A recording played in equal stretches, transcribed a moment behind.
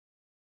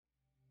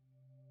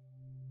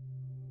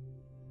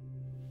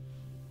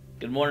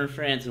Good morning,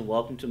 friends, and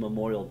welcome to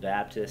Memorial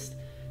Baptist.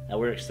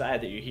 We're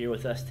excited that you're here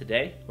with us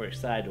today. We're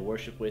excited to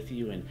worship with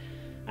you, and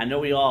I know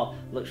we all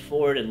look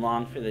forward and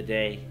long for the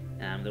day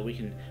that we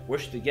can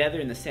worship together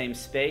in the same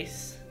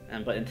space.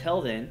 But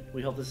until then,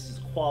 we hope this is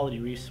a quality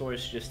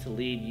resource just to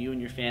lead you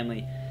and your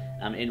family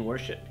in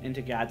worship,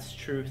 into God's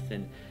truth,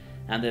 and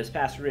that as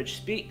Pastor Rich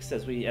speaks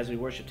as we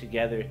worship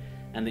together,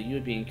 and that you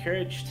would be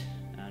encouraged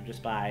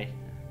just by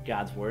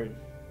God's word,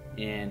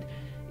 and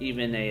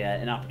even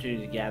an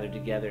opportunity to gather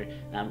together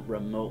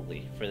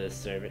remotely for this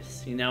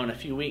service. You know, in a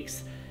few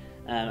weeks,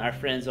 our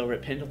friends over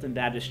at Pendleton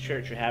Baptist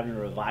Church are having a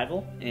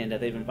revival, and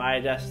they've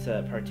invited us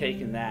to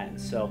partake in that.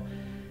 And so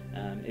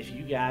if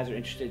you guys are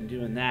interested in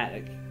doing that,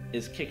 it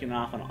is kicking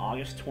off on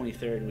August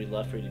 23rd, and we'd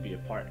love for you to be a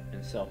part.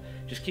 And so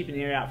just keep an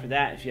ear out for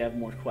that. If you have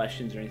more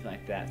questions or anything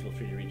like that, feel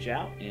free to reach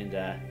out, and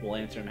we'll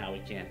answer them how we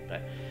can.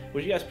 But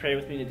would you guys pray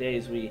with me today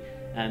as we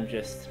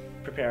just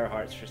prepare our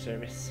hearts for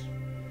service?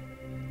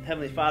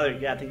 Heavenly Father,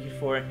 God, thank you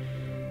for,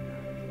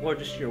 Lord,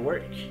 just your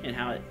work and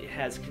how it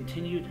has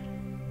continued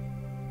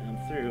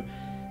through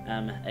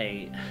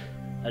a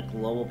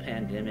global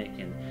pandemic,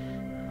 and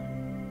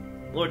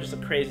Lord, just a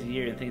crazy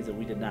year and things that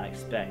we did not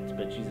expect.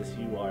 But Jesus,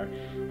 you are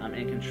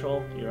in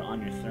control. You're on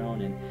your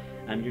throne,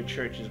 and your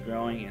church is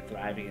growing and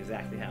thriving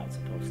exactly how it's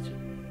supposed to.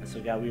 And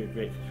so, God, we are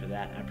grateful for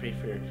that. I pray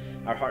for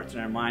our hearts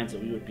and our minds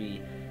that we would be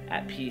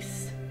at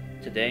peace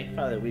today,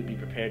 Father, that we'd be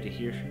prepared to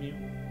hear from you,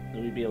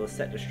 that we'd be able to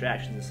set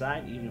distractions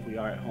aside, even if we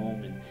are at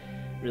home, and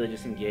really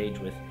just engage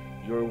with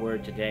your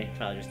word today,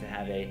 Father, just to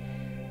have a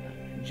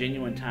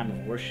genuine time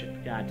of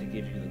worship, God, to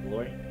give you the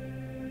glory,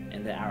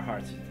 and that our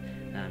hearts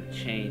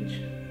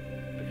change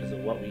because of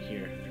what we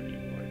hear from you,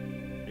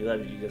 Lord. We love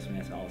you, Jesus, and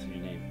we ask all this in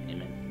your name.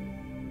 Amen.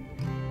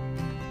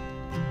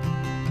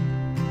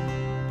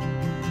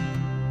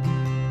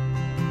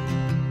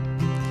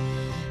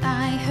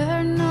 I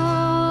heard an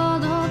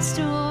old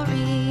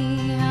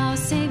story, how a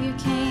Savior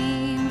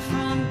came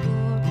from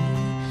glory,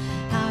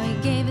 how he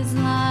gave his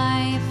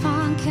life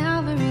on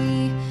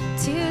Calvary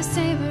to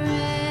save a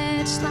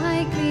wretch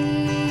like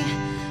me.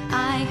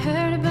 I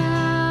heard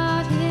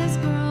about his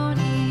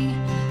groaning,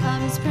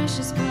 of his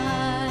precious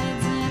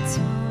blood's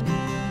atoning.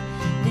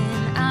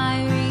 Then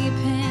I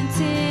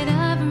repented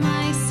of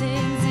my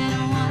sins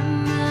and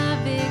won the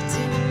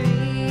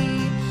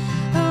victory.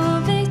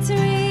 Oh,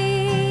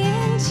 victory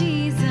in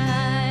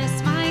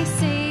Jesus, my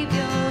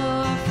Savior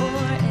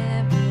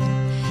forever.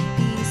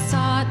 He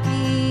sought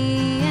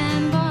me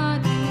and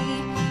bought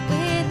me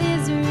with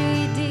his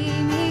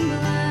redeeming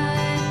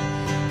blood.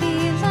 He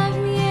loved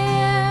me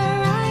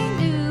ere I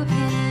knew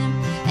him,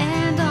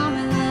 and all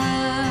my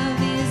love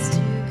is to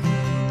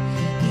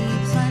him.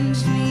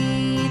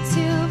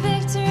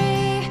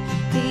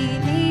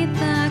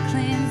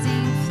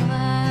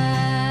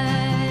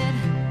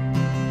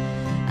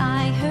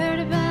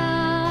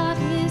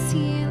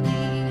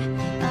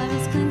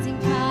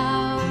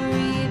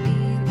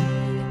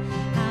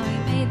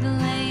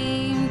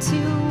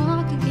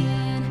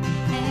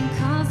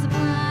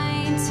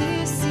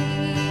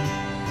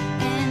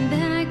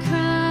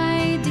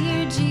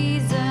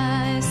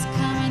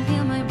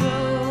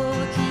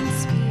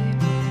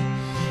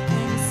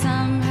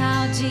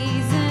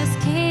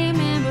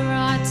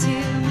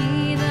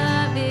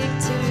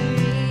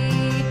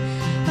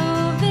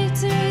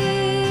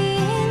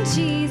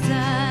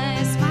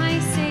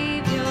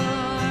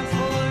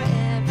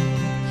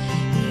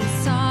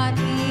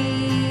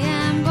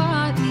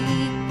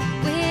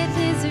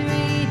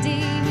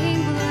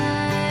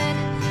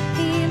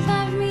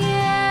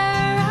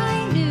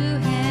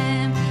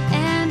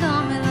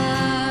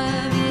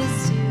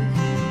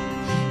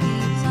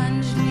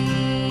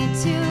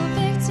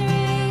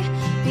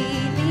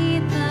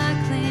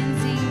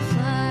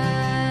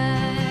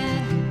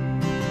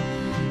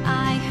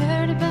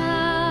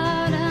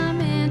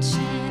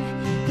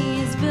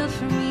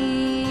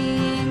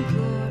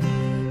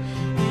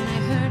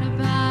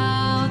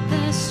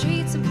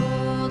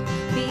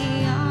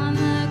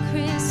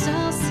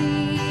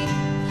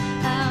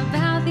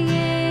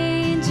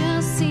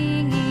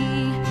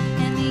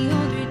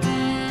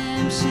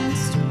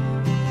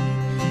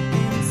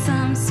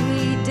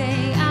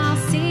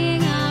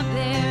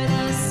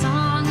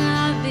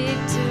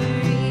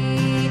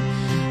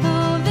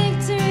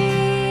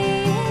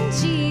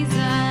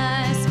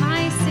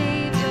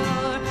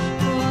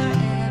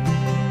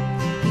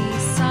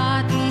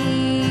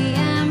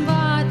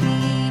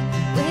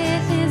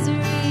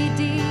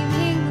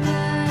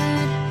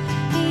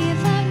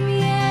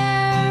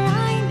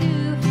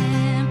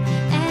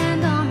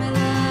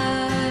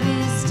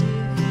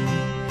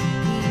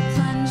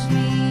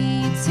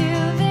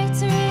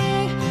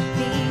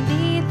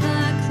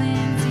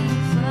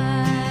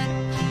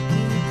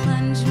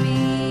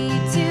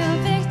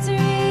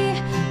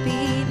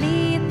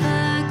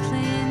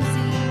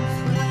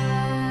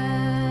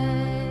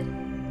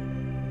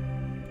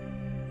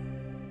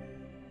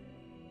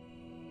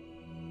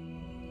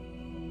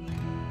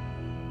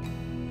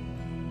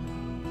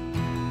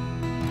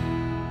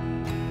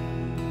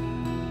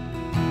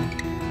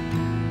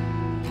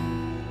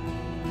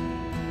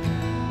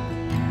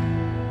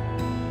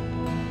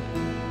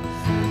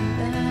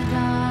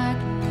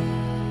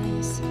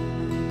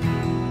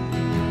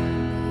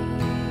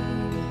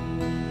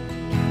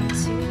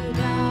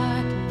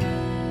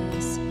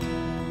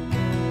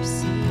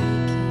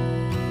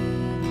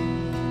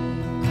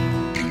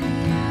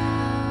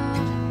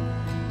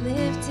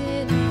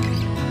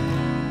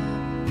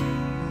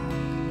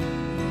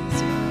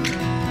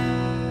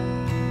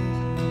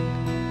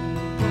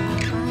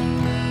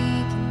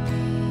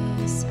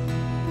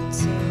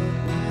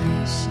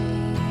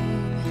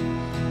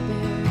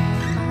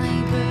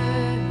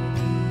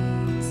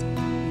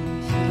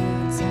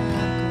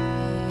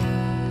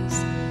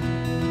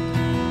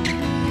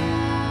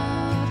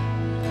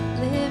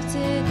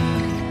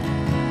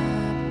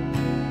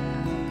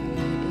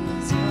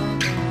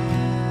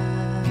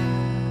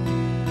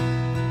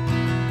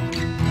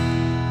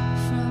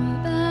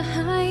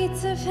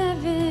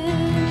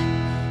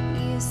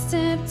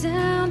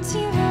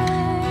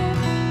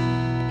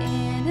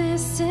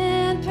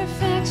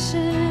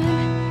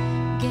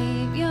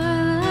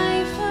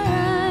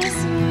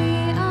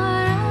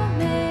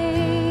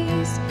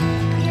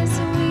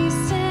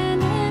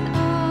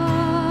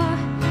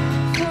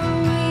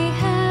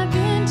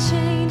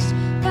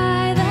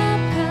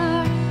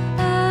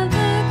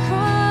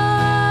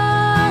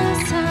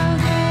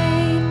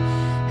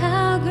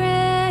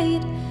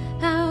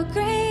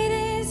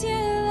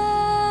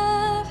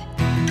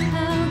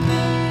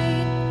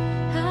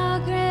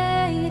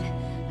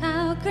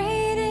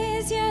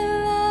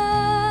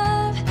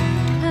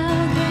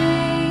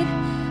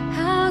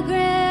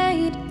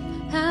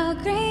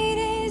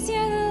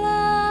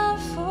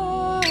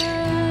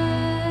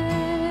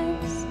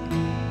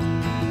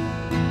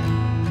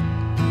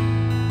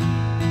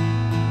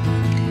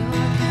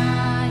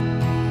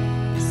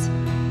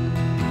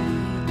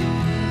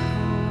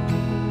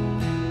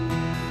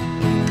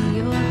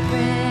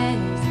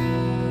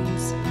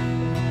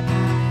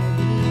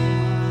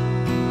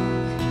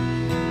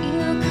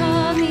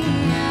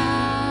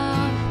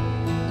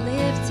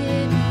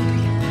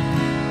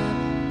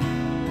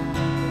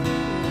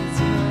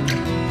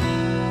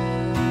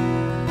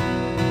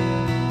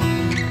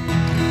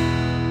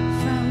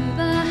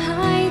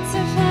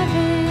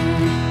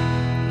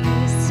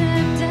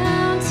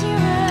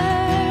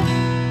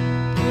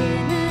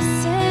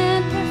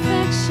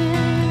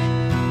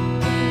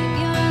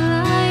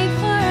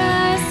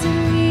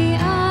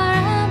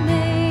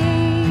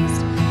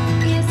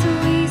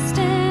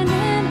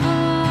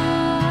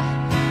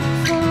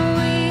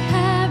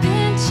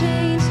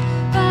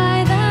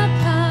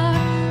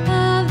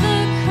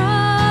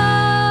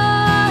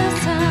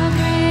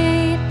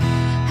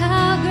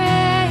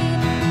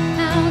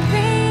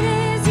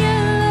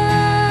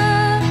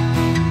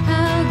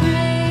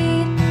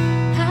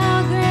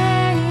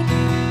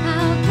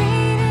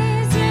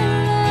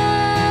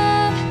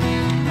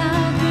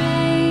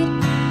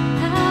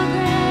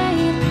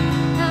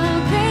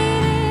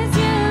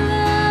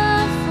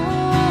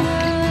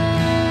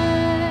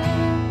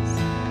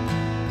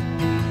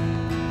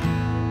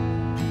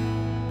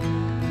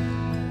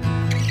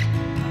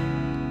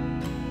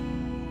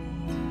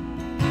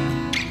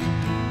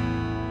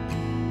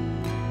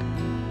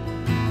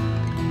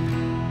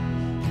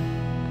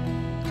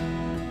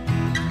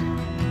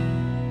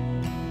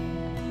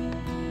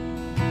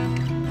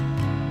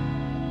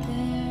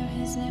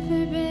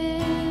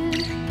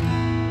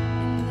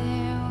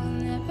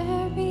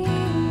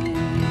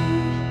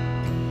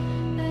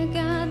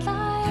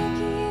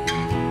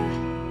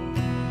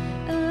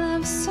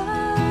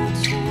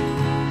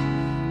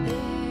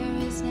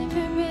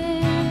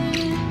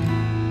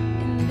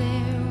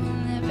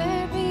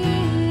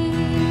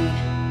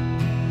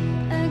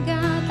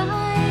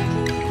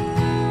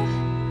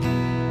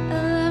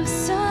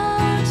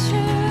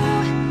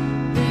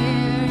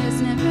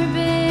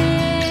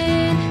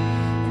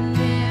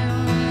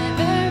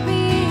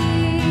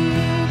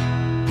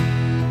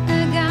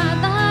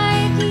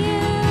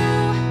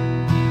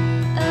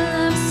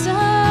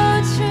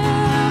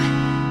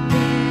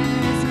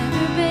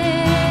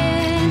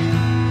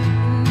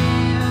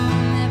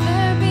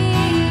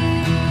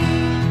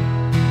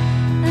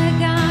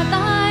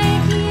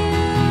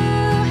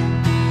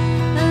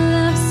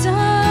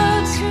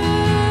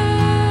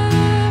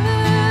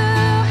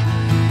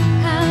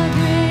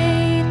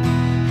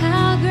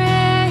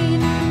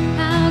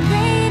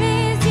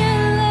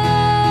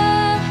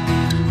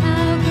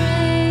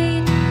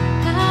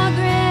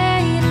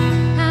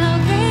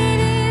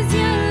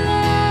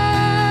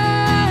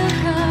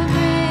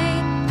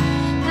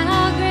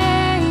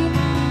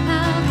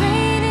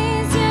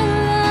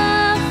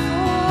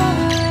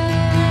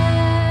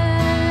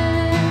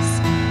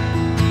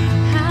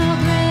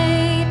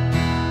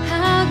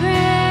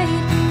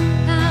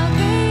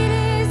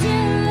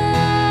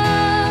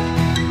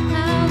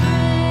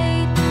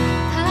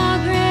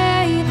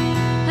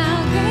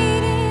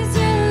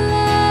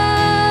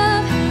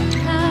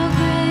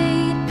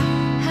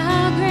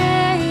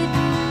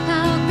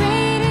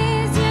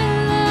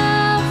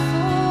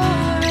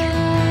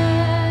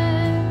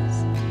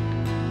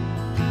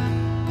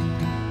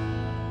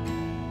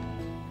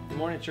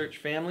 church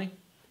family.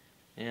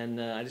 And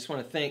I just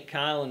want to thank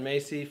Kyle and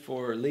Macy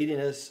for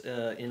leading us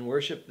in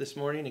worship this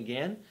morning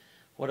again.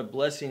 What a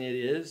blessing it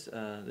is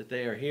that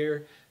they are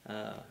here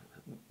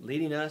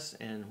leading us,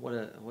 and what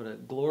a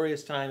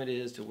glorious time it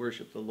is to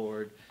worship the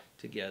Lord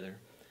together.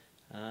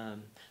 I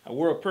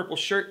wore a purple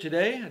shirt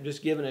today. I'm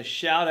just giving a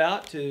shout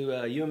out to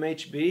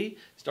UMHB,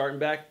 starting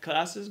back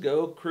classes,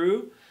 go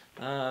crew.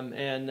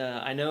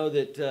 I know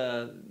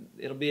that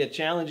it'll be a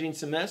challenging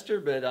semester,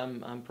 but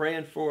I'm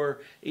praying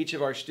for each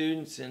of our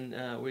students,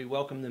 and we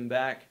welcome them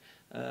back,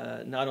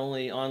 not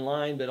only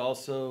online but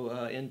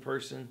also in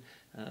person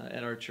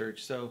at our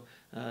church. So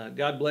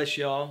God bless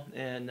y'all,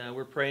 and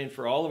we're praying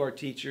for all of our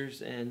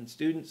teachers and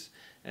students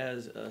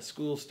as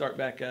schools start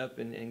back up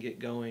and get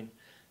going.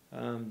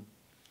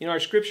 Our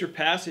scripture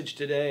passage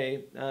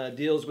today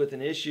deals with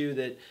an issue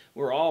that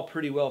we're all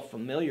pretty well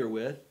familiar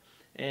with,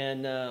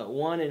 and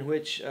one in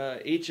which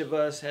each of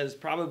us has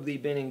probably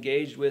been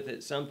engaged with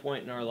at some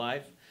point in our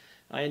life.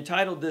 I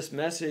entitled this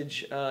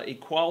message,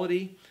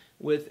 Equality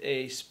with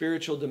a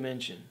Spiritual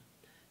Dimension.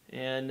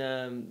 And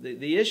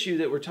the issue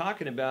that we're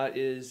talking about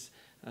is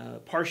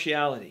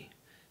partiality,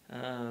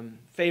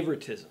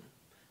 favoritism,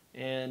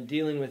 and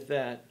dealing with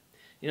that.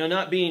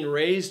 Not being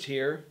raised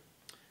here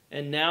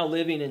and now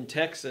living in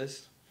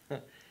Texas,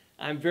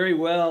 I'm very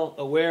well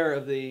aware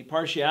of the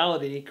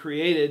partiality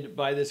created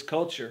by this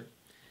culture.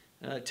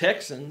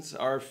 Texans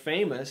are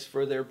famous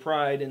for their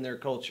pride in their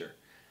culture.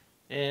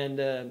 And,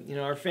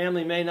 our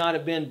family may not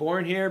have been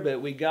born here,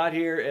 but we got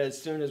here as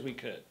soon as we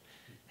could.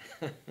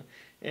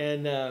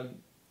 And,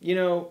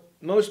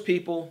 most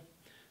people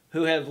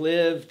who have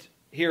lived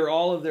here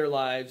all of their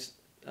lives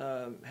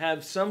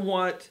have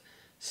somewhat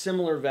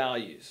similar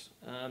values.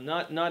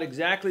 Not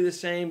exactly the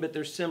same, but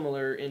they're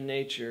similar in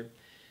nature.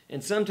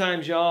 And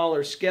sometimes y'all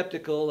are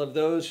skeptical of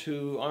those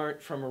who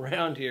aren't from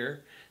around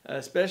here,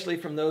 especially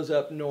from those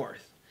up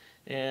north.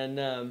 And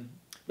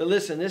but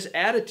listen, this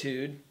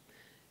attitude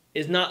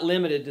is not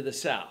limited to the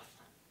South.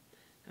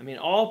 I mean,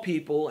 all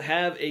people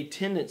have a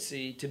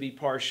tendency to be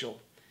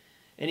partial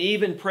and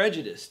even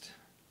prejudiced.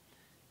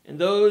 And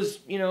those,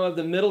 of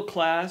the middle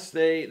class,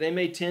 they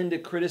may tend to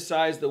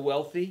criticize the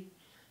wealthy.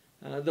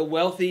 The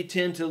wealthy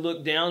tend to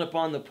look down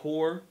upon the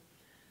poor.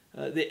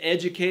 The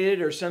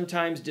educated are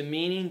sometimes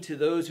demeaning to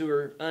those who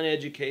are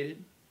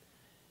uneducated.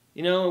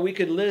 We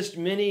could list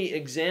many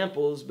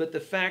examples, but the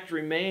fact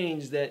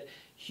remains that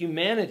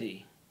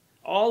humanity,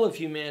 all of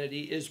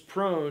humanity, is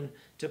prone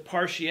to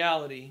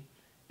partiality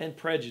and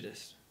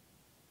prejudice.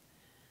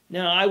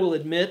 Now, I will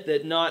admit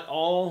that not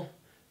all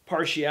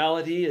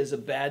partiality is a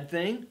bad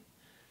thing.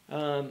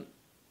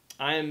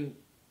 I'm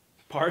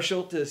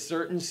partial to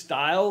certain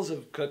styles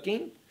of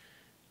cooking.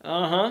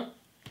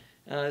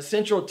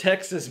 Central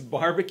Texas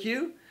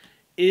barbecue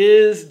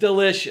is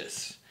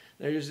delicious.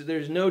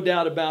 There's no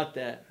doubt about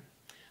that.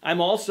 I'm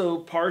also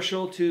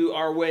partial to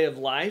our way of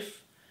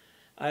life.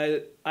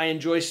 I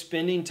enjoy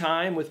spending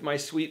time with my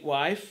sweet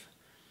wife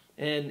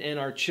and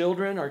our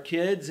children, our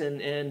kids,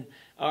 and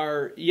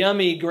our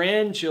yummy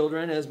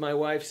grandchildren, as my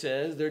wife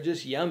says. They're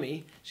just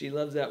yummy. She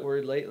loves that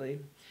word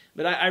lately.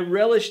 But I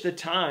relish the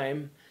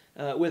time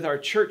with our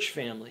church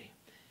family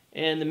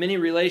and the many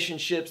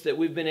relationships that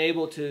we've been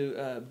able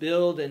to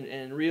build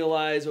and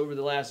realize over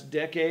the last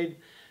decade.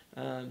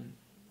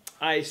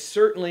 I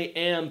certainly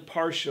am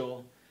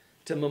partial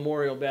to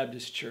Memorial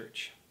Baptist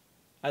Church.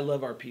 I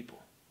love our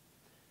people.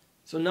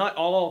 So not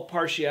all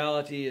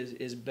partiality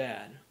is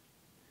bad.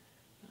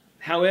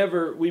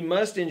 However, we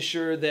must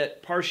ensure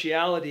that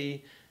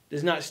partiality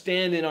does not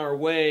stand in our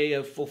way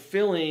of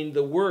fulfilling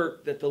the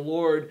work that the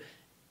Lord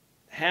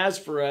has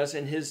for us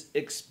and His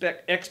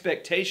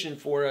expectation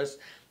for us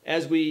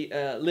as we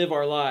live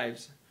our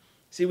lives.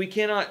 See, we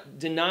cannot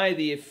deny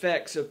the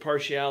effects of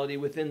partiality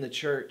within the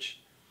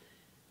church.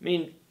 I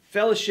mean,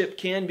 fellowship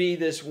can be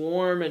this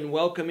warm and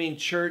welcoming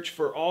church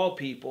for all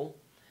people,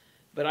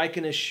 but I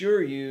can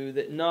assure you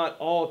that not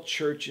all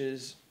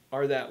churches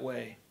are that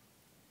way.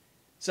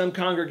 Some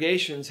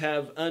congregations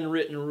have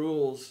unwritten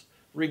rules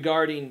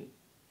regarding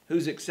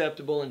who's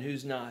acceptable and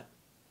who's not.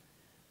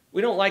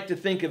 We don't like to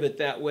think of it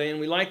that way, and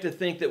we like to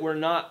think that we're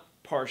not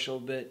partial,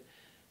 but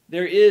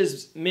there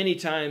is many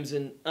times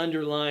an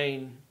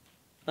underlying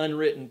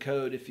unwritten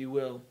code, if you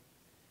will.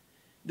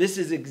 This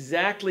is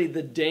exactly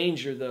the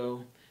danger,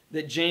 though,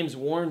 that James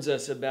warns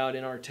us about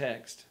in our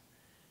text.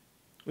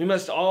 We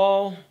must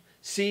all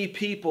see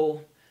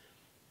people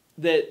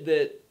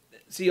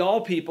see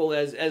all people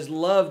as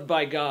loved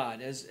by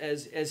God,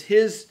 as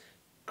His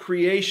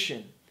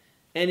creation,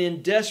 and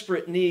in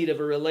desperate need of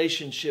a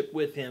relationship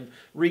with Him,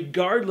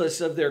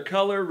 regardless of their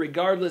color,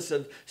 regardless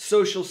of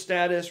social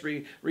status,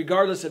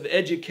 regardless of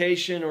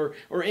education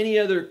or any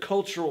other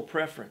cultural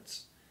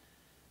preference.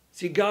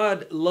 See,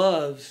 God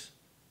loves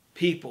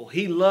people.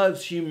 He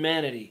loves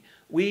humanity.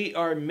 We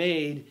are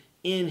made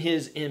in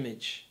His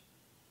image.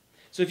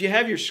 So if you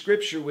have your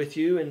scripture with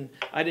you, and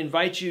I'd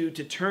invite you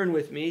to turn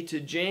with me to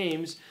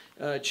James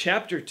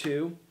chapter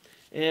 2,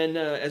 and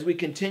as we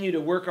continue to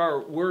work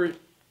our way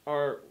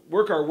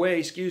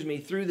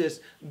through this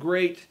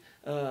great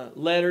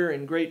letter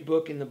and great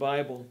book in the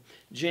Bible,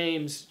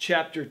 James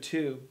chapter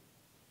 2.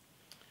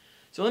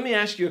 So let me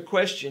ask you a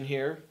question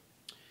here.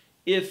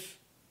 If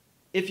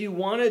you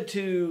wanted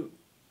to,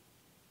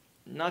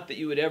 not that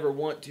you would ever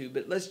want to,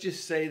 but let's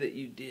just say that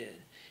you did.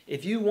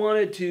 If you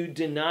wanted to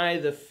deny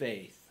the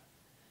faith,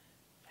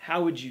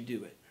 how would you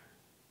do it?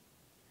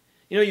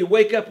 You know, you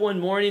wake up one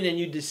morning and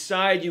you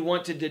decide you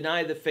want to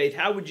deny the faith.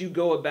 How would you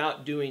go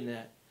about doing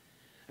that?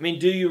 I mean,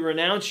 do you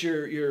renounce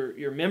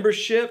your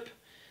membership?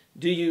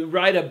 Do you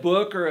write a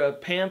book or a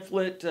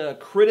pamphlet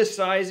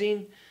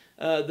criticizing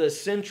the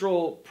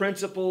central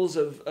principles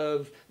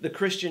of the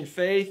Christian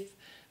faith?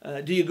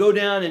 Do you go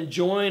down and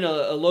join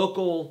a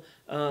local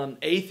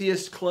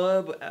atheist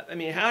club? I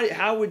mean,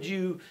 how would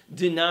you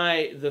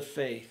deny the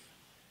faith?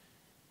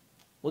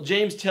 Well,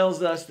 James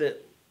tells us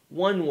that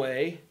one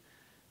way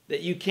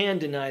that you can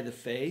deny the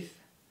faith,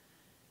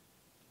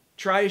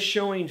 try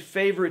showing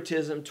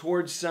favoritism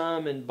towards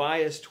some and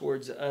bias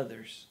towards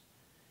others.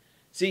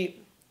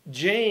 See,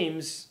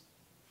 James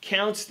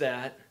counts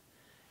that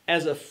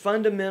as a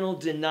fundamental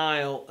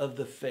denial of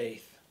the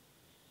faith.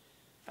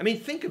 I mean,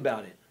 think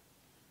about it.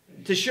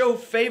 To show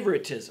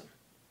favoritism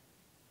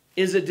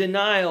is a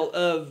denial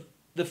of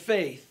the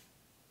faith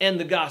and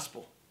the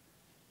gospel.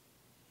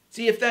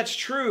 See, if that's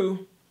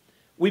true,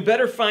 we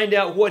better find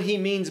out what he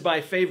means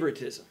by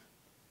favoritism.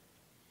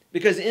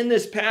 Because in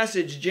this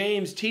passage,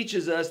 James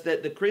teaches us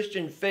that the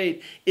Christian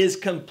faith is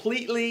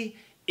completely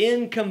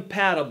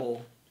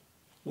incompatible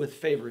with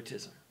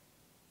favoritism.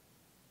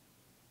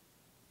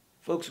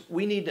 Folks,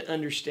 we need to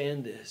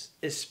understand this,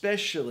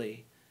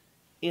 especially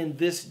in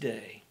this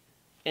day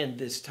and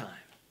this time.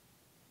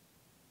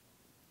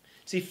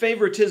 See,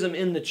 favoritism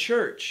in the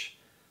church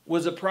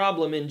was a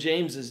problem in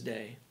James's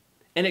day,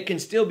 and it can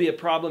still be a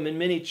problem in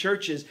many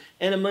churches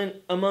and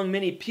among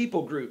many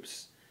people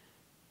groups.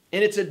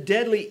 And it's a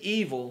deadly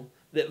evil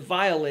that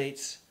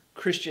violates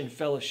Christian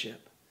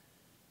fellowship.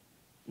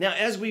 Now,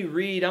 as we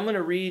read, I'm going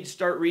to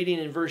start reading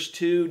in verse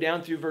 2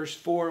 down through verse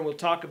 4, and we'll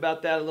talk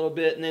about that a little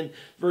bit, and then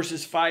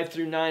verses 5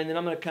 through 9, and then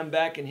I'm going to come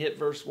back and hit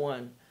verse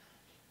 1.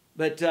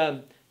 But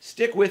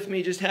stick with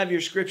me, just have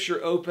your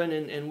scripture open,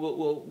 and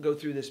we'll go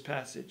through this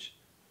passage.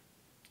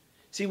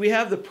 See, we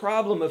have the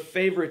problem of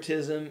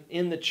favoritism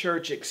in the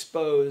church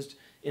exposed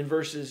in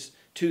verses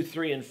 2,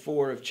 3, and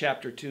 4 of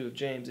chapter 2 of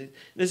James.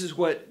 This is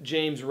what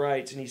James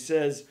writes, and he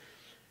says,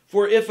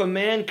 "For if a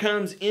man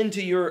comes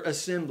into your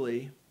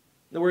assembly,"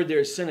 the word there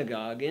is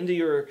synagogue, "into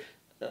your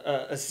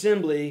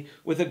assembly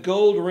with a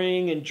gold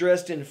ring and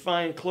dressed in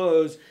fine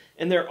clothes,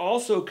 and there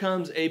also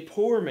comes a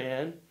poor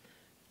man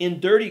in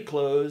dirty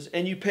clothes,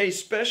 and you pay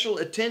special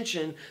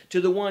attention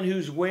to the one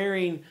who's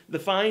wearing the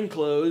fine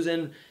clothes,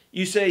 and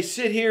you say,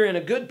 'Sit here in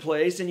a good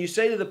place,' and you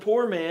say to the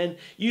poor man,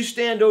 'You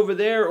stand over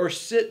there,' or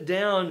 'Sit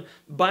down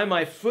by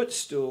my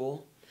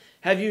footstool,'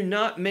 have you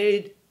not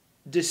made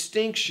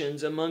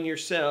distinctions among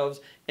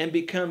yourselves and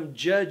become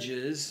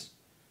judges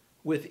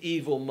with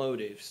evil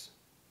motives?"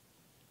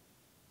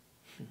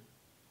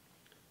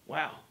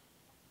 Wow.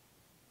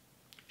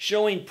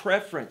 Showing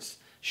preference,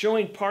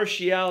 showing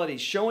partiality,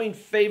 showing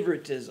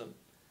favoritism.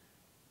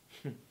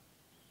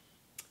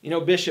 You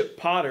know, Bishop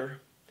Potter,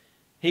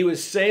 he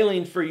was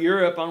sailing for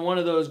Europe on one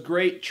of those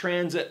great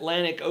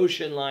transatlantic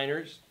ocean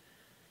liners.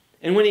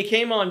 And when he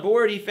came on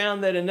board, he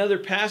found that another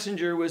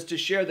passenger was to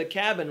share the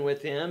cabin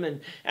with him. And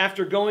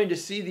after going to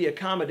see the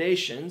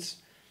accommodations,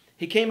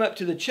 he came up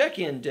to the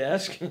check-in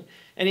desk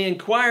and he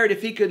inquired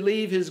if he could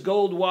leave his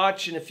gold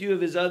watch and a few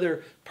of his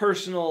other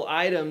personal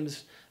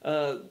items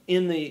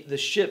in the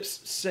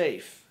ship's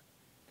safe.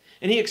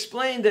 And he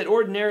explained that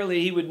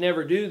ordinarily he would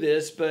never do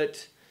this,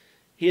 but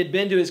he had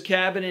been to his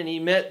cabin and he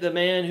met the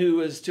man who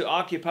was to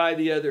occupy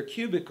the other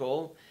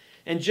cubicle.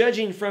 And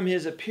judging from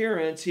his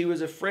appearance, he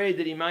was afraid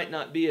that he might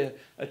not be a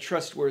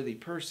trustworthy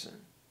person.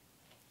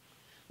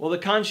 Well, the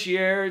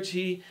concierge,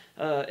 he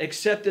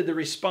accepted the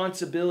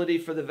responsibility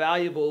for the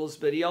valuables,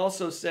 but he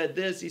also said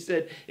this. He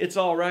said, "It's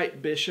all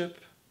right, Bishop."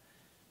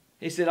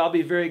 He said, "I'll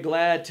be very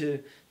glad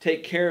to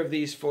take care of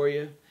these for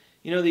you.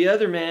 You know, the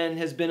other man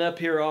has been up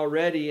here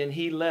already, and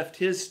he left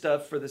his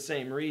stuff for the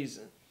same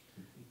reason."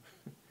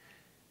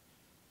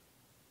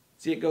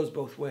 See, it goes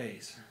both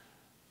ways.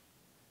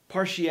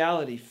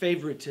 Partiality,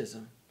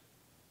 favoritism.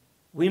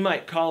 We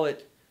might call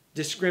it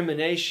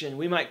discrimination.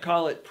 We might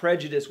call it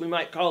prejudice. We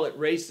might call it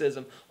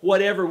racism.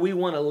 Whatever we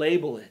want to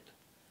label it.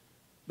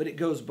 But it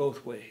goes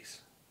both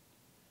ways.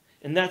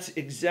 And that's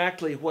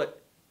exactly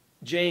what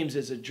James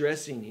is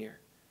addressing here.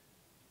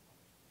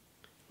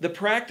 The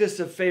practice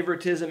of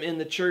favoritism in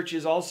the church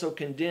is also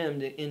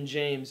condemned in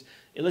James.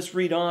 And let's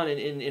read on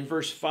in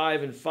verse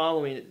 5 and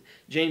following.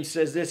 James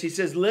says this. He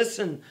says,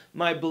 "Listen,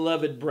 my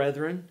beloved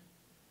brethren,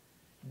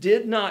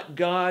 did not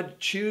God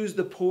choose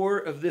the poor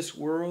of this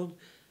world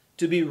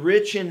to be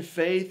rich in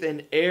faith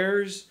and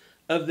heirs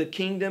of the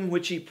kingdom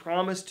which he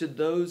promised to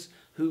those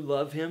who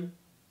love him?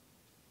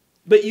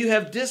 But you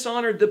have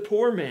dishonored the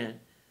poor man.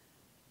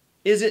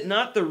 Is it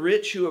not the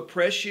rich who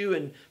oppress you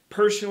and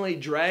personally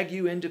drag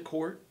you into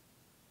court?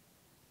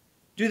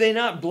 Do they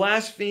not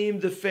blaspheme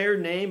the fair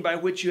name by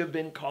which you have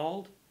been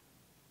called?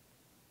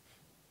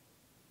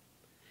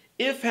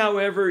 If,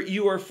 however,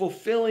 you are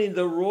fulfilling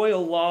the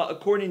royal law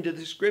according to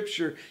the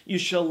Scripture, you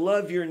shall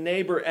love your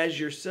neighbor as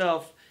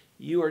yourself,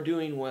 you are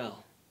doing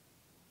well.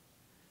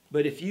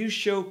 But if you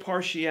show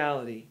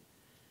partiality,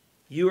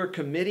 you are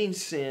committing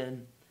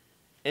sin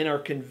and are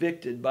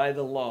convicted by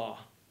the law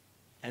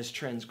as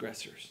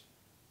transgressors.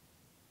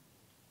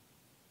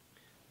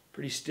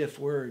 Pretty stiff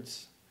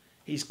words.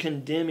 He's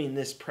condemning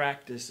this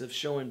practice of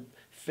showing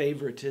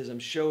favoritism,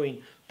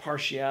 showing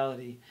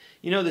partiality.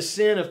 You know, the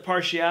sin of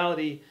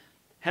partiality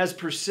has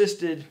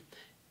persisted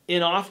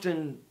in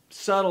often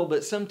subtle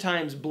but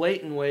sometimes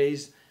blatant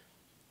ways,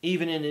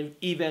 even in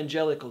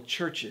evangelical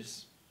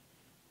churches.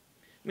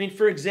 I mean,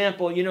 for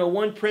example, you know,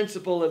 one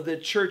principle of the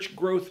church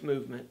growth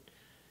movement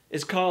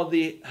is called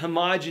the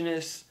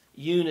homogeneous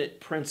unit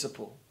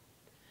principle.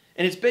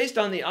 And it's based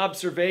on the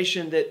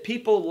observation that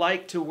people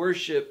like to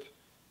worship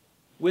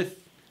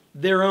with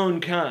their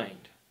own kind.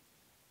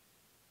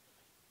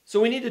 So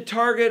we need to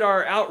target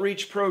our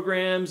outreach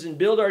programs and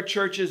build our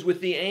churches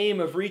with the aim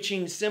of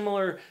reaching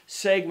similar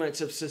segments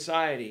of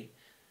society.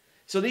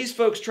 So these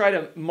folks try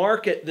to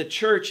market the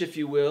church, if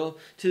you will,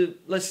 to,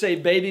 let's say,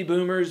 baby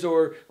boomers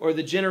or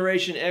the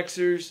Generation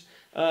Xers,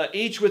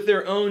 each with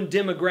their own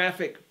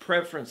demographic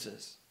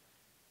preferences.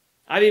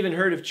 I've even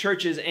heard of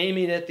churches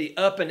aiming at the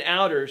up and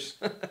outers,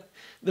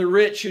 the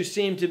rich who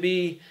seem to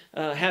be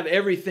have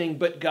everything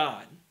but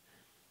God.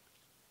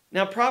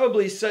 Now,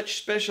 probably such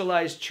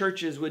specialized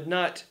churches would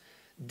not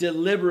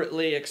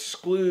deliberately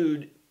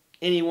exclude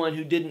anyone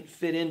who didn't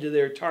fit into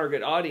their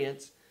target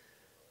audience,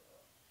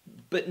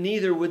 but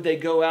neither would they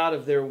go out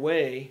of their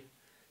way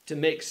to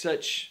make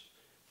such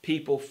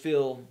people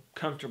feel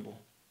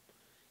comfortable.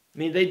 I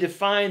mean, they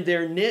define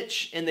their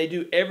niche and they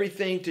do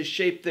everything to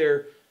shape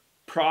their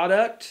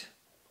product,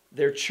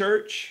 their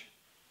church,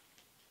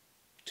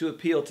 to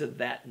appeal to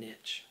that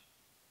niche.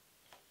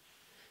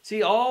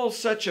 See, all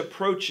such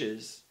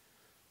approaches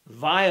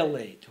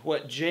violate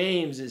what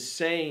James is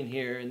saying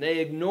here, and they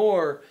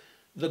ignore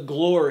the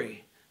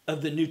glory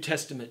of the New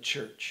Testament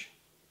church.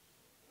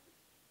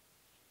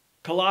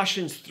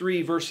 Colossians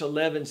 3 verse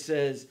 11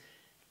 says,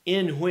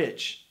 in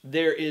which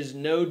there is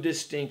no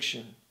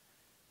distinction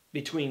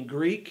between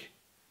Greek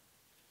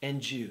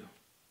and Jew,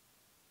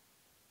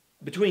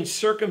 between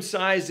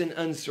circumcised and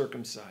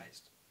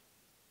uncircumcised,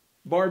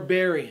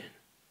 barbarian,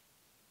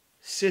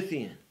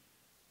 Scythian,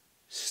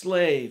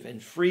 slave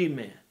and free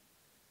man.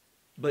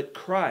 But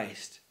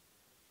Christ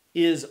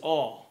is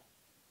all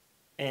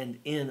and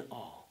in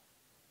all.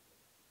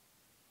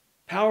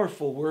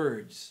 Powerful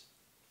words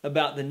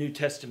about the New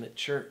Testament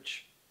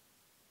church.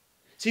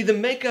 See, the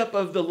makeup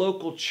of the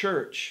local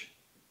church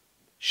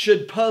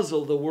should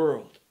puzzle the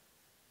world.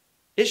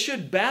 It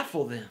should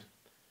baffle them.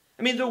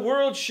 I mean, the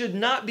world should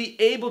not be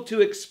able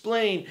to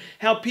explain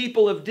how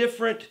people of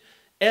different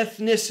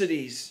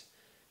ethnicities,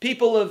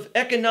 people of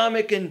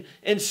economic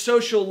and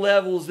social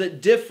levels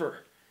that differ,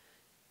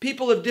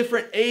 people of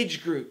different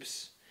age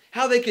groups,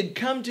 how they could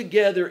come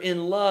together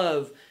in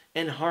love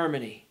and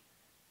harmony.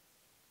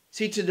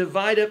 See, to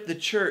divide up the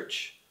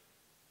church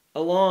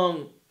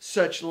along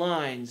such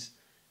lines,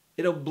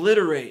 it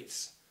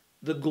obliterates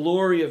the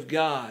glory of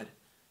God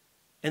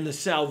and the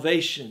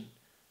salvation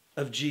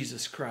of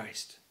Jesus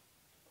Christ.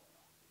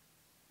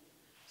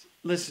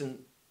 Listen,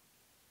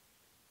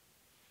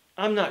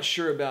 I'm not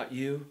sure about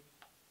you,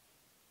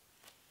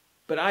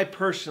 but I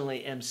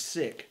personally am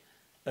sick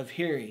of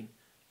hearing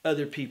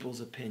other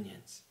people's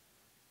opinions.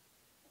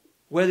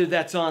 Whether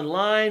that's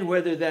online,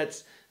 whether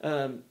that's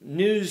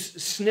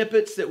news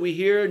snippets that we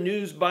hear,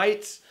 news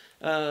bites,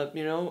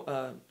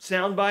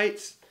 sound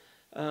bites.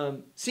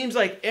 Seems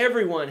like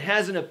everyone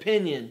has an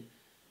opinion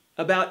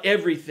about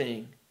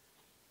everything,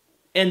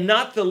 and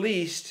not the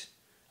least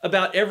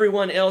about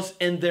everyone else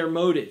and their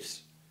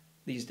motives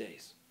these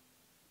days.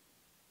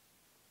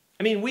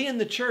 I mean, we in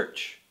the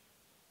church,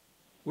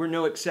 we're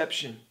no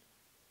exception.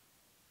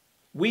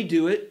 We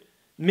do it,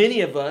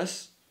 many of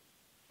us,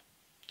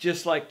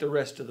 just like the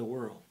rest of the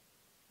world.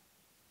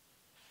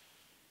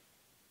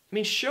 I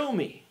mean, show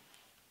me,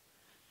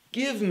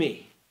 give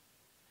me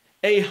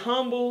a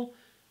humble,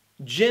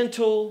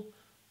 gentle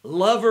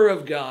lover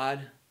of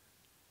God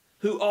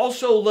who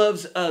also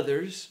loves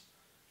others,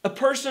 a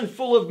person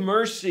full of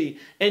mercy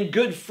and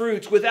good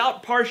fruits,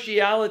 without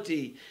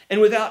partiality and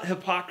without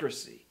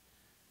hypocrisy.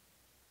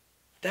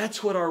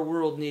 That's what our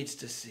world needs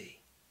to see.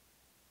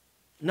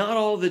 Not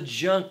all the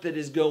junk that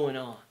is going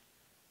on.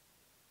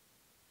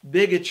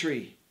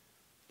 Bigotry,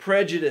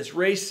 prejudice,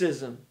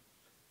 racism.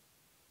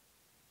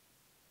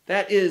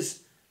 That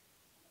is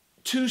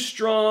too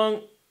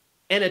strong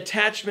an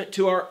attachment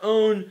to our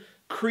own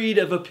creed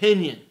of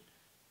opinion.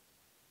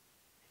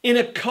 In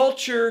a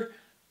culture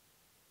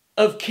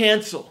of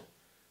cancel,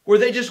 where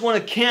they just want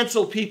to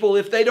cancel people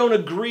if they don't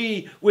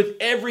agree with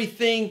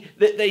everything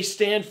that they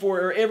stand for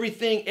or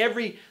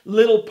every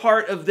little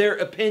part of their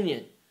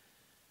opinion.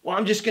 Well,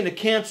 I'm just going to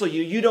cancel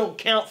you. You don't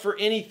count for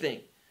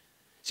anything.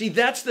 See,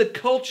 that's the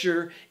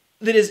culture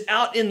that is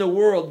out in the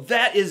world.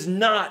 That is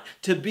not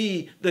to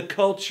be the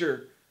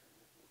culture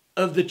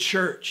of the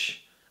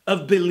church,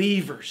 of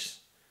believers.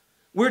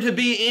 We're to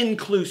be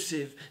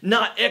inclusive,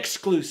 not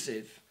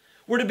exclusive.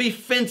 We're to be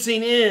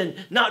fencing in,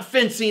 not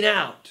fencing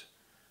out.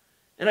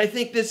 And I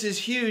think this is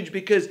huge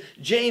because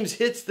James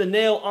hits the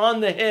nail on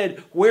the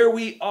head where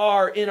we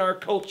are in our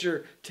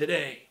culture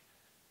today.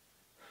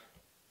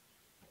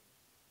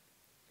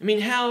 I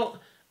mean, how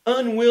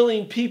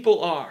unwilling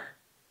people are.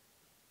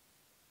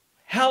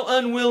 How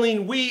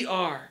unwilling we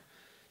are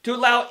to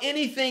allow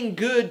anything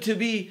good to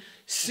be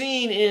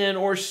seen in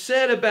or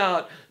said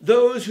about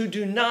those who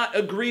do not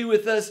agree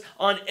with us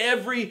on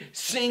every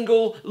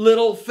single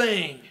little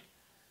thing.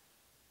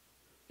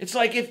 It's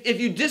like if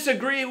you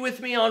disagree with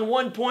me on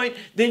one point,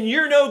 then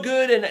you're no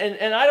good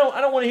and I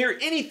don't want to hear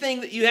anything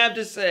that you have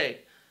to say.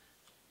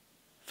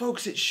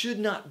 Folks, it should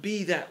not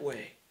be that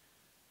way.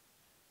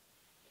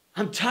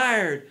 I'm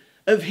tired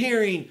of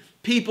hearing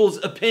people's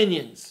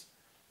opinions.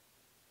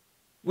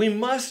 We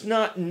must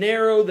not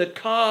narrow the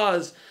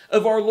cause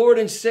of our Lord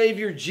and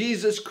Savior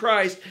Jesus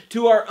Christ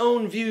to our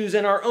own views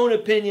and our own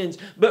opinions,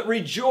 but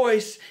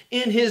rejoice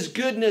in His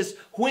goodness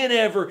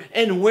whenever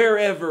and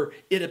wherever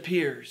it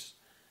appears.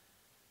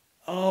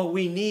 Oh,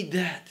 we need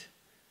that.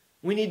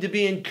 We need to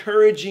be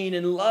encouraging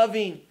and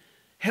loving,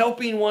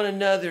 helping one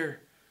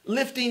another,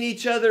 lifting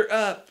each other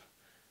up,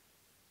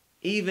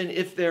 even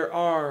if there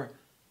are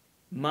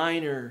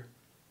minor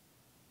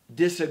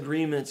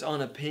disagreements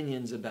on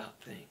opinions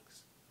about things.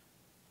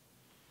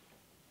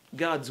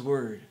 God's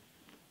word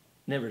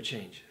never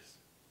changes.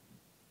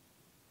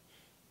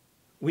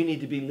 We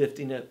need to be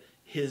lifting up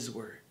His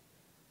word.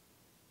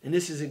 And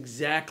this is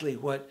exactly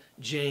what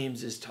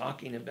James is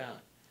talking about.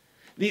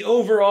 The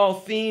overall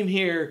theme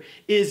here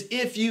is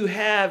if you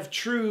have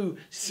true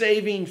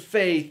saving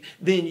faith,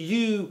 then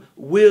you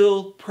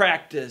will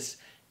practice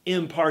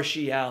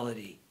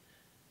impartiality.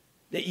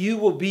 That you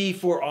will be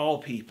for all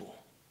people.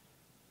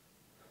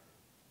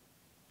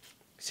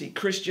 See,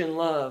 Christian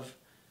love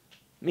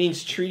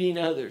means treating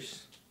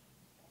others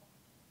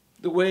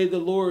the way the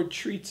Lord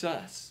treats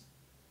us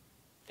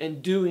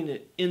and doing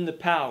it in the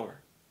power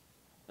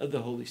of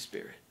the Holy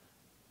Spirit.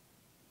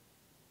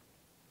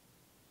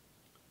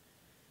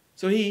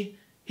 So he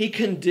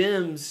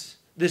condemns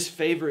this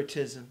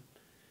favoritism.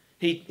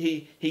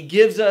 He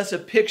gives us a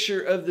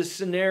picture of the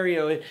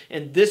scenario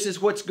and this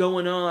is what's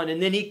going on, and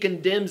then he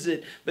condemns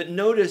it. But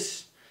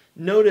notice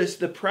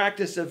the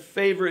practice of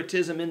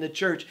favoritism in the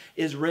church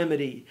is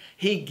remedied.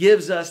 He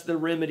gives us the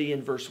remedy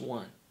in verse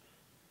 1.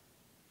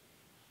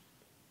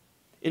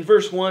 In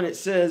verse 1 it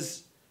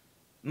says,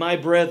 "My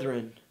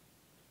brethren,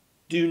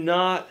 do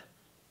not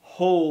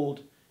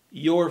hold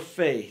your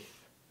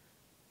faith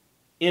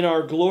in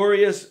our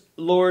glorious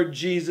Lord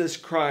Jesus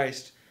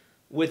Christ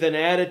with an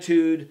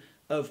attitude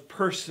of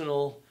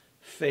personal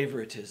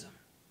favoritism."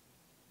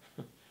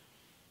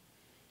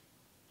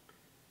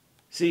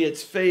 See,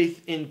 it's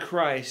faith in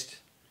Christ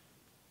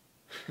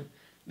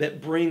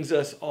that brings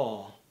us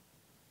all,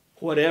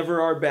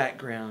 whatever our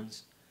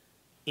backgrounds,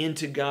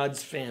 into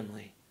God's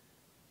family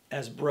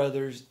as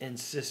brothers and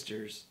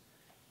sisters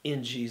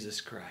in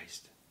Jesus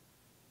Christ.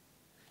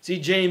 See,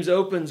 James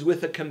opens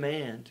with a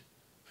command.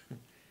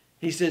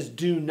 He says,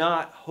 "Do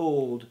not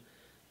hold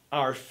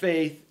our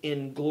faith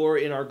in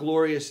glory in our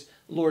glorious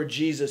Lord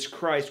Jesus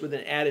Christ with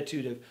an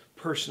attitude of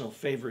personal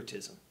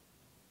favoritism."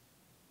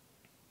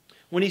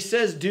 When he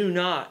says "do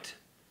not,"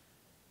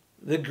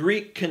 the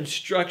Greek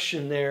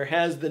construction there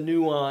has the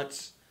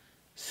nuance,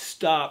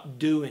 stop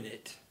doing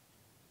it.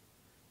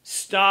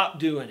 Stop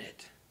doing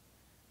it.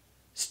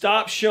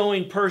 Stop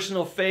showing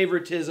personal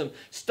favoritism.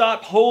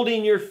 Stop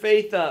holding your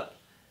faith up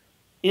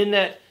in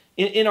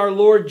our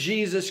Lord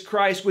Jesus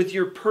Christ with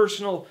your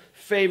personal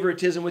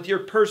favoritism, with your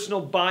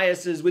personal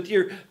biases, with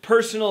your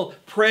personal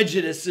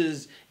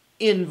prejudices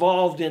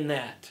involved in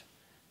that.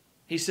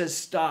 He says,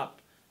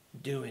 stop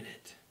doing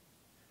it.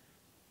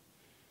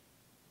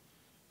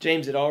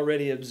 James had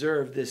already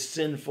observed this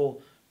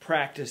sinful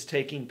practice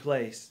taking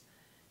place,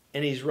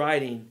 and he's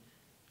writing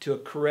to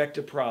correct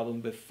a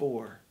problem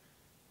before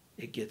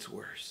it gets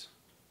worse.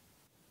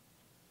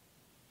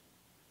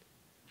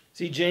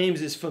 See,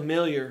 James is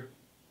familiar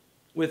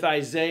with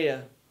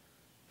Isaiah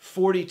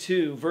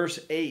 42, verse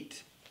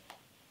 8.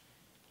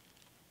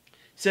 It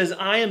says,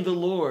 "I am the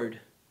Lord,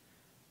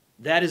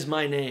 that is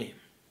my name.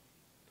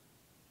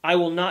 I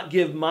will not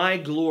give my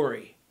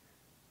glory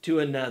to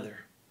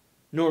another,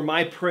 nor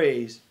my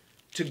praise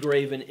to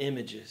graven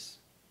images."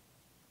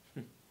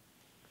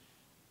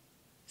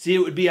 See, it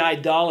would be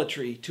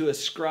idolatry to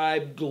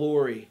ascribe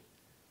glory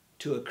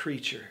to a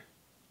creature.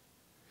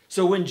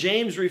 So when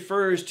James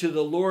refers to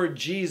the Lord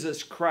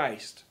Jesus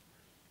Christ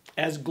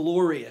as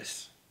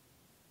glorious,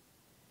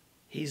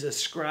 he's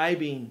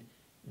ascribing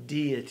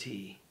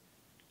deity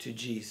to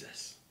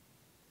Jesus.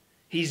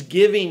 He's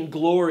giving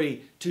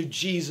glory to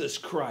Jesus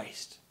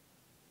Christ,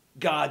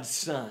 God's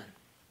Son.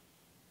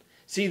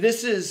 See,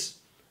 this is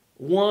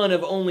one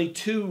of only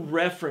 2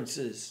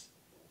 references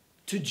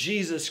to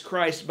Jesus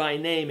Christ by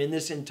name in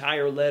this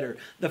entire letter.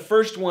 The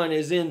first one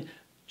is in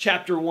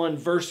chapter 1,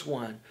 verse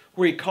 1,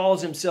 where he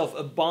calls himself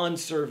a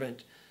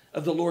bondservant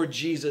of the Lord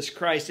Jesus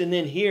Christ. And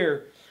then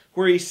here,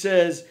 where he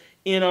says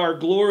in our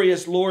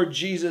glorious Lord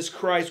Jesus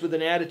Christ with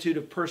an attitude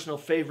of personal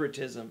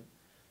favoritism.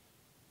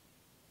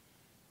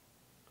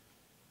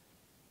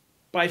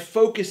 By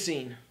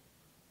focusing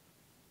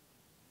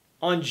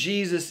on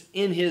Jesus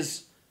in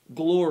His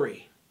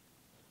glory.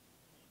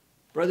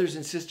 Brothers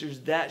and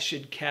sisters, that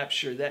should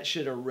capture, that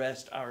should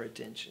arrest our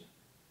attention.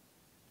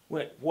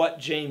 What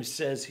James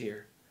says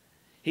here.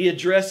 He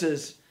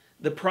addresses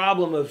the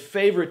problem of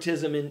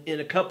favoritism in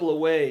a couple of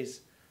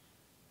ways.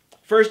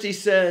 First, he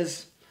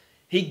says,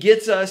 he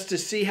gets us to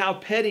see how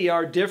petty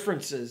our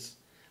differences,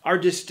 our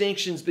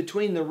distinctions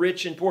between the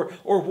rich and poor,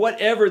 or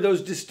whatever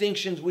those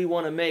distinctions we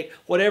want to make,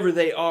 whatever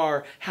they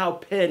are, how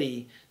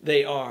petty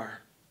they are.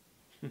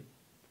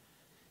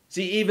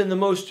 See, even the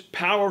most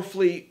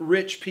powerfully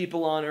rich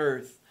people on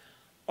earth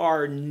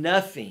are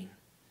nothing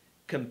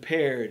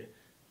compared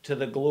to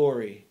the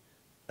glory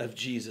of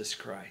Jesus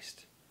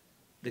Christ,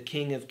 the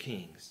King of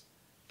Kings,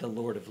 the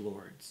Lord of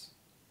Lords.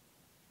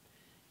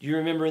 Do you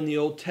remember in the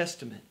Old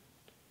Testament,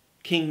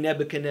 King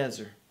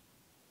Nebuchadnezzar?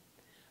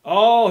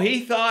 Oh, he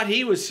thought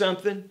he was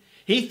something.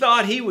 He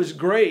thought he was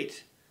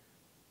great.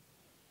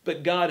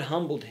 But God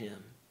humbled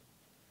him.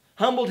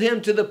 Humbled him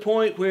to the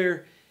point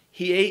where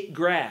he ate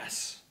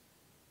grass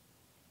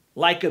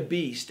like a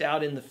beast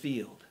out in the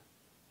field.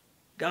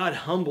 God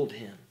humbled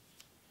him.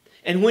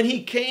 And when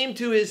he came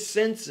to his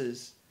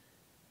senses,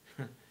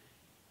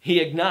 he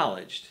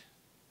acknowledged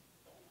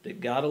that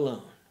God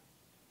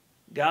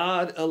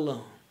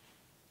alone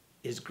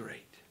is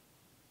great.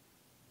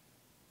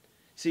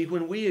 See,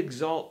 when we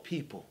exalt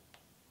people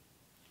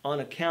on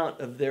account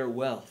of their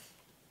wealth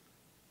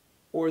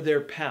or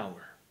their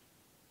power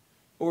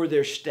or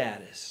their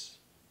status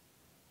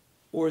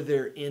or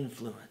their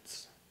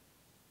influence,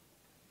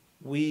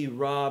 we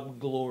rob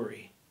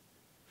glory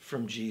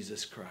from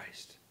Jesus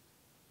Christ,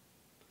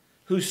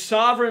 who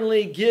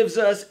sovereignly gives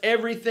us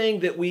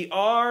everything that we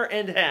are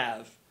and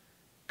have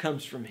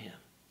comes from Him.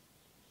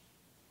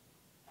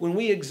 When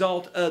we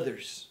exalt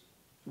others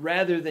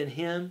rather than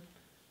Him,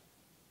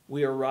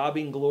 we are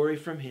robbing glory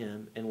from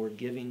Him and we're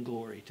giving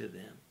glory to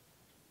them.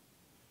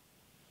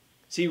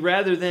 See,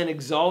 rather than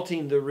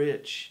exalting the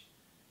rich,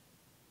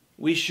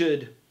 we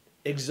should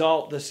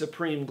exalt the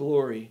supreme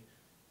glory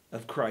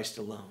of Christ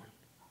alone.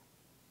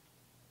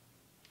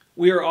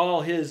 We are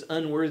all His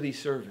unworthy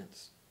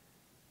servants.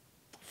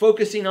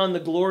 Focusing on the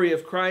glory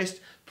of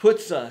Christ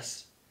puts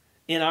us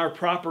in our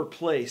proper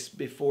place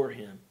before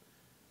Him.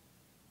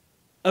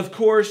 Of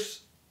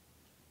course,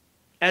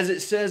 as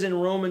it says in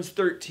Romans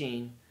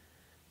 13,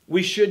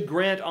 we should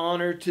grant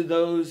honor to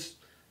those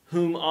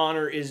whom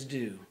honor is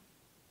due.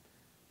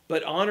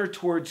 But honor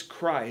towards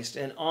Christ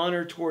and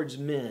honor towards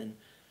men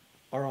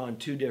are on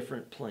two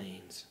different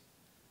planes.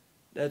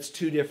 That's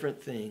two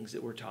different things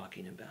that we're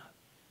talking about.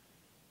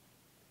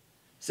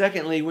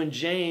 Secondly, when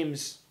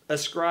James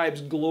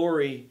ascribes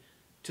glory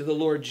to the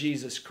Lord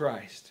Jesus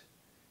Christ,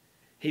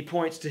 he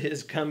points to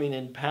His coming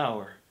in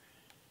power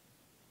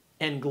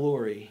and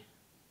glory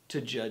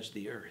to judge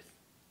the earth.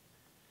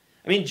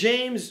 I mean,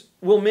 James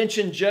will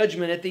mention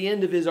judgment at the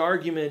end of his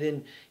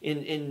argument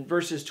in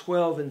verses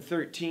 12 and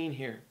 13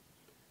 here.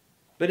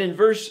 But in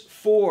verse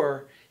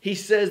 4, he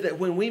says that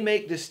when we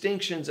make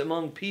distinctions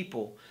among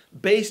people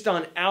based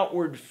on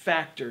outward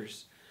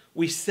factors,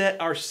 we set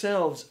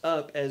ourselves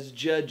up as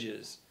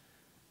judges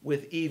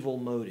with evil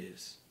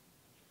motives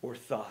or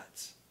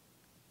thoughts.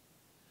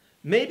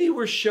 Maybe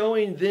we're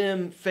showing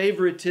them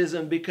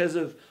favoritism because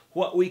of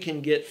what we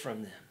can get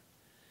from them.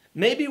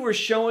 Maybe we're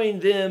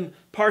showing them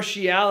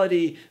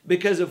partiality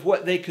because of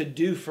what they could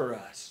do for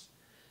us.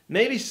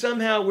 Maybe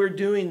somehow we're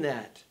doing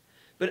that.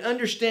 But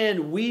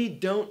understand, we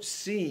don't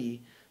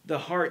see the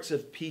hearts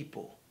of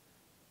people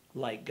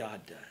like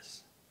God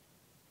does.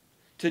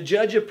 To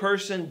judge a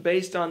person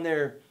based on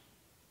their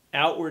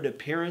outward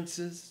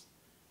appearances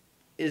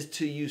is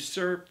to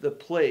usurp the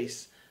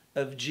place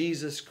of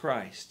Jesus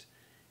Christ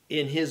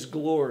in His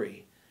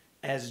glory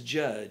as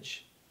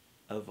judge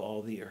of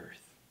all the earth.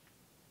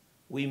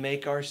 We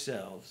make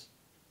ourselves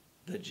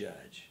the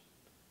judge.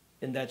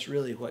 And that's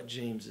really what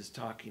James is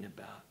talking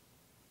about.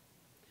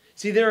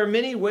 See, there are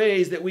many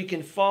ways that we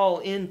can fall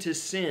into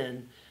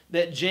sin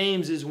that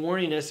James is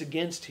warning us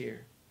against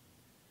here.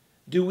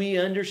 Do we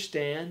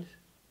understand?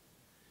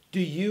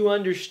 Do you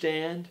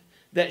understand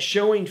that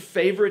showing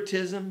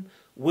favoritism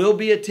will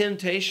be a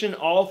temptation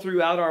all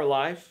throughout our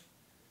life,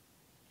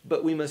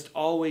 but we must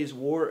always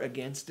war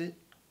against it?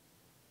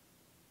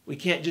 We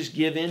can't just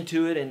give in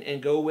to it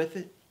and go with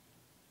it.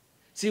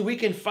 See, we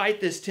can fight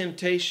this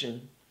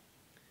temptation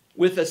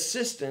with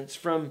assistance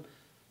from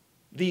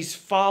these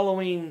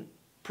following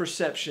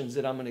perceptions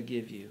that I'm going to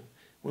give you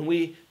when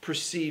we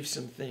perceive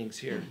some things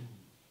here.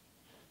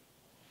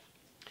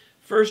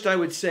 First, I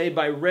would say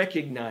by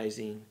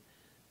recognizing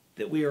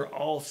that we are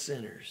all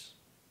sinners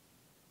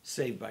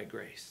saved by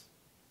grace.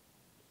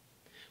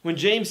 When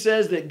James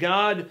says that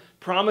God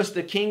promised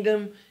the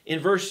kingdom in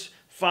verse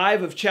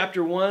 5 of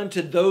chapter 1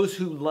 to those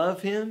who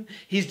love Him,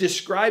 he's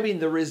describing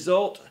the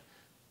result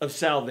of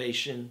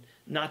salvation,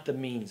 not the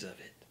means of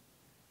it.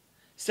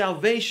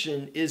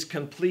 Salvation is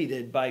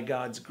completed by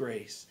God's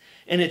grace,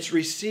 and it's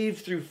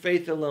received through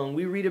faith alone.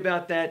 We read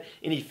about that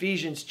in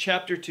Ephesians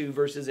chapter 2,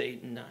 verses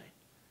 8 and 9.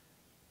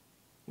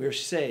 We are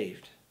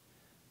saved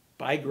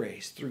by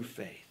grace through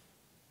faith.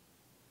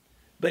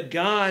 But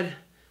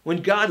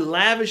when God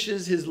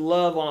lavishes His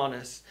love on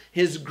us,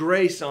 His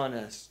grace on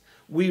us,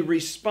 we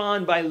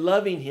respond by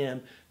loving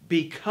Him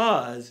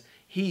because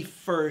He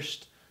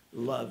first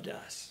loved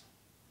us.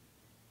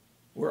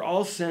 We're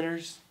all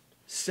sinners,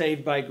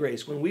 saved by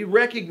grace. When we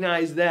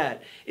recognize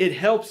that, it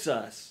helps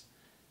us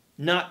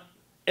not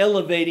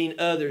elevating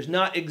others,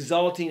 not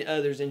exalting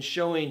others, and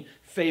showing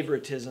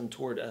favoritism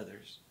toward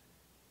others.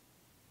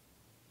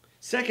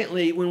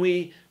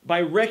 Secondly,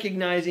 by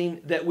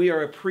recognizing that we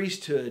are a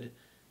priesthood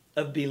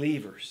of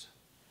believers.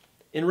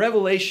 In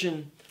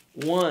Revelation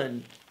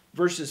 1,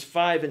 verses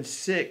 5 and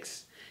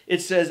 6,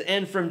 it says,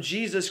 "And from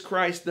Jesus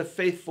Christ, the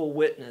faithful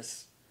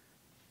witness,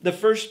 the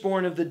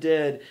firstborn of the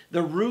dead,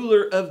 the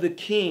ruler of the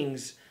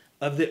kings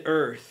of the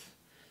earth,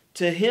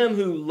 to Him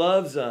who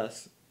loves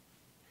us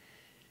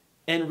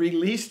and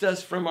released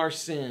us from our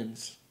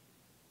sins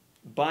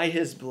by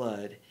His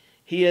blood,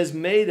 He has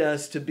made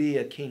us to be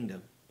a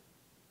kingdom,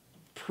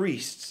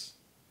 priests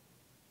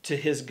to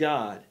His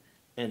God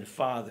and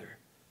Father.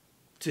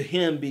 To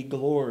Him be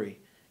glory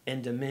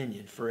and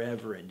dominion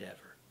forever and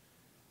ever."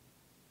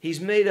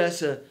 He's made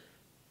us a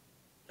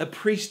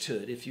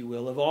priesthood, if you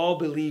will, of all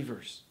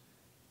believers.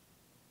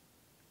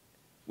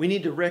 We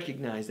need to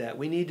recognize that.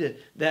 We need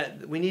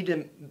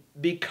to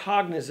be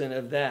cognizant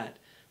of that.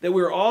 That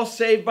we're all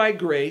saved by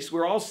grace.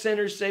 We're all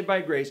sinners saved by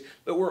grace,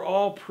 but we're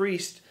all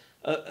priests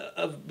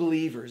of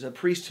believers, a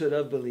priesthood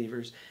of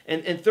believers.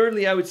 And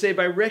thirdly, I would say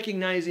by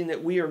recognizing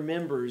that we are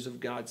members of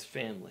God's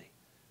family.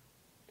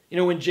 You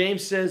know, when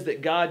James says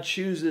that God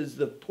chooses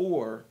the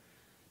poor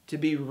to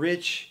be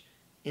rich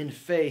in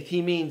faith,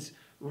 he means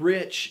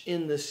rich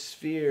in the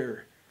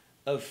sphere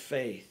of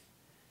faith.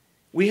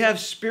 We have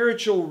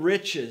spiritual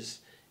riches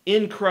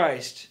in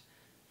Christ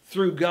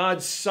through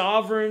God's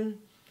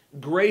sovereign,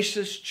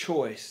 gracious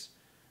choice,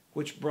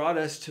 which brought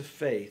us to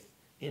faith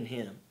in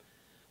Him.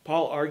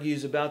 Paul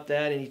argues about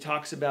that, and he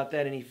talks about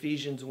that in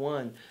Ephesians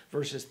 1,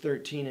 verses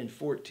 13 and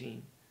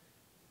 14.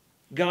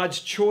 God's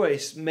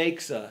choice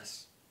makes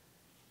us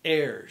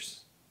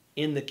heirs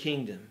in the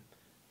kingdom,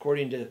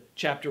 according to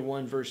chapter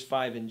 1, verse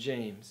 5 in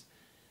James.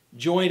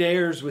 Joint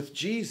heirs with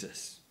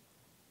Jesus.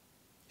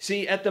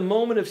 See, at the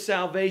moment of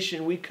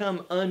salvation, we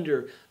come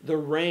under the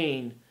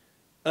reign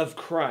of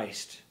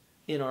Christ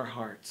in our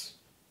hearts.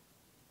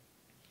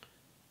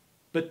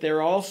 But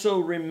there also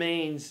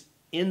remains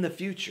in the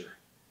future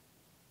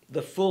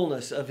the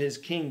fullness of His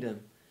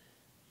kingdom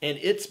and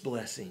its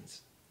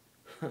blessings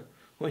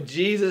when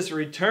Jesus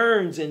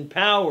returns in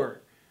power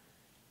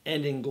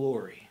and in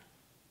glory.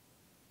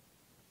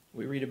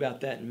 We read about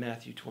that in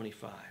Matthew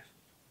 25.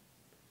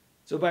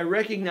 So by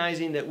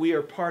recognizing that we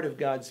are part of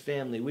God's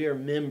family, we are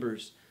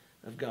members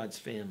of God's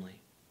family.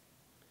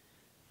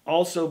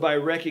 Also by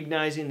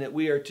recognizing that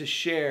we are to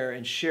share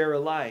and share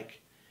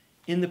alike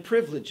in the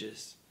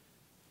privileges,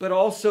 but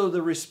also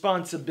the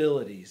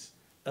responsibilities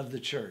of the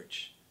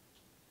church.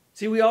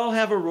 See, we all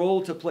have a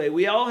role to play.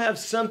 We all have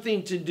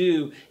something to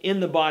do in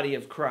the body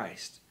of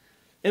Christ.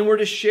 And we're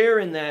to share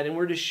in that, and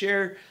we're to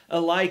share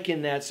alike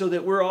in that, so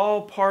that we're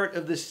all part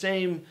of the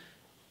same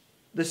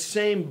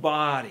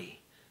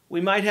body.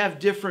 We might have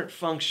different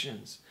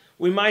functions.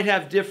 We might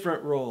have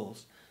different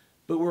roles,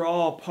 but we're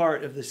all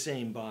part of the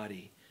same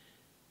body.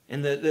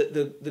 And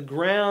the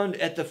ground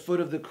at the foot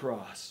of the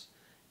cross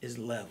is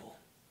level.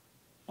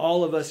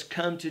 All of us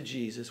come to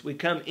Jesus. We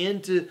come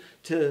into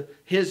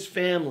His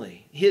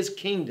family, His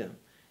kingdom,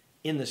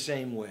 in the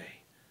same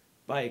way,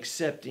 by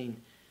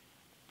accepting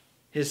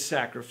His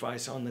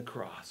sacrifice on the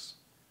cross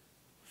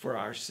for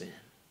our sin.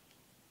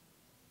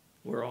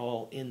 We're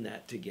all in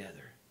that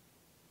together.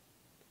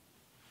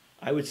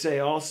 I would say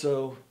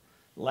also,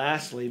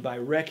 lastly, by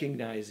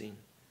recognizing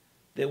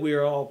that we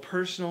are all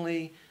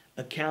personally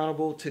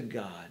accountable to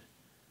God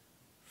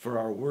for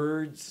our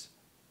words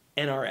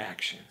and our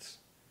actions,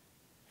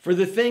 for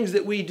the things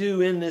that we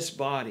do in this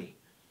body.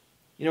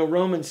 You know,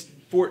 Romans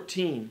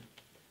 14,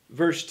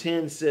 verse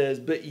 10 says,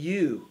 "But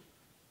you,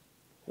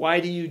 why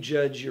do you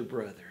judge your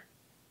brother?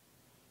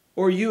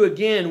 Or you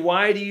again,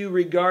 why do you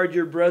regard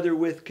your brother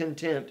with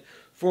contempt?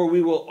 For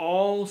we will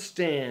all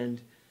stand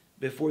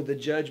before the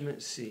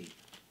judgment seat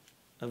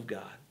of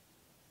God."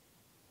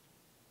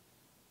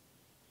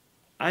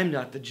 I'm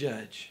not the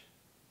judge.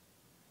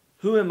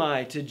 Who am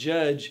I to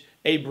judge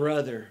a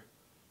brother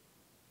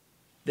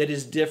that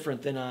is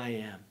different than I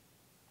am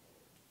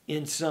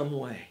in some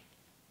way?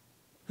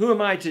 Who am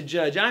I to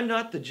judge? I'm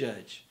not the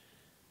judge.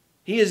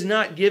 He has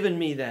not given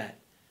me that.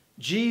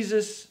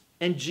 Jesus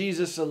and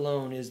Jesus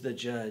alone is the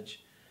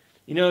judge.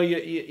 You know,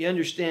 you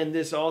understand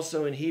this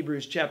also in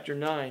Hebrews chapter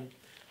 9,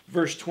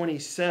 verse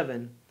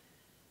 27.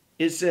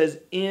 It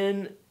says,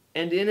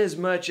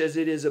 inasmuch as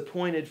it is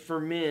appointed for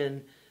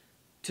men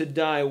to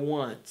die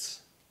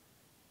once,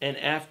 and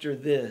after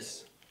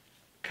this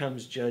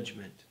comes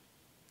judgment.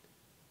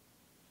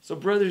 So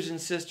brothers and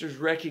sisters,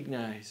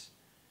 recognize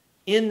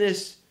in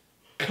this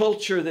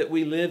culture that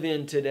we live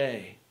in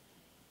today,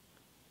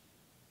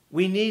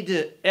 we need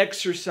to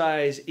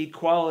exercise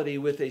equality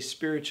with a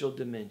spiritual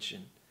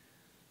dimension.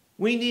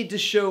 We need to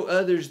show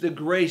others the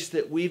grace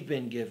that we've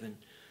been given.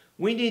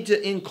 We need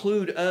to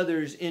include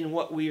others in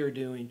what we are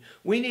doing.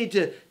 We need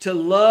to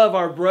love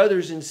our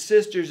brothers and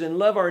sisters and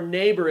love our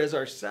neighbor as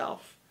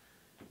ourselves,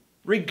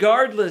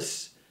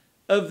 regardless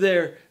of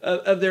their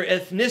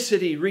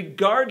ethnicity,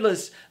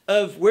 regardless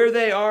of where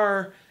they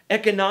are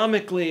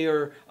economically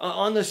or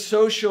on the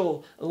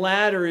social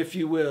ladder, if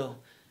you will.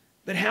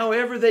 But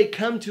however they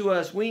come to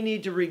us, we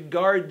need to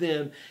regard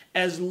them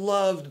as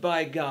loved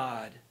by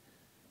God,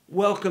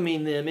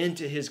 welcoming them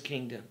into His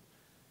kingdom,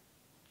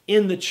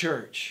 in the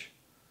church.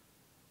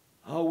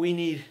 Oh, we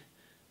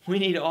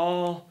need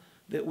all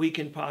that we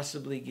can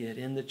possibly get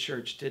in the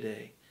church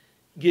today,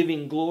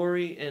 giving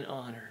glory and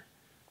honor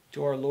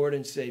to our Lord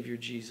and Savior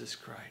Jesus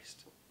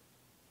Christ.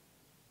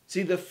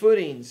 See, the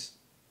footings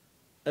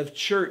of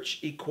church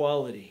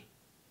equality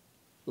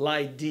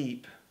lie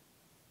deep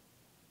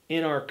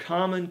in our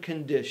common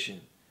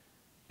condition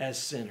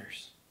as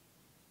sinners,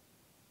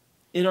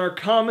 in our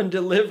common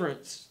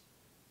deliverance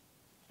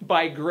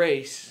by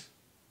grace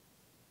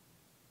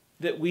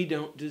that we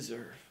don't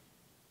deserve,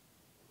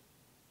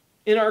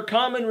 in our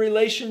common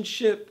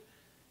relationship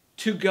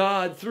to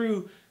God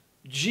through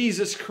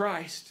Jesus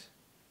Christ,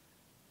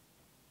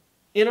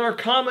 in our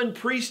common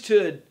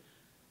priesthood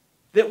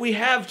that we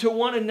have to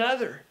one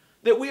another,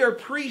 that we are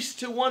priests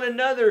to one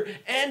another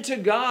and to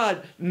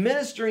God,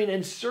 ministering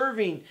and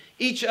serving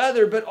each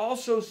other, but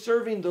also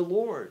serving the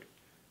Lord.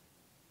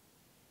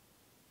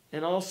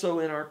 And also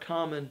in our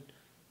common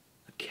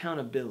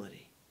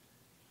accountability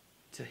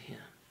to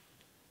Him.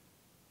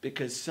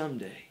 Because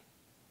someday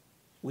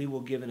we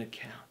will give an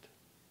account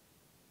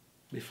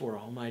before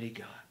Almighty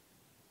God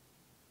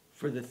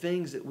for the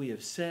things that we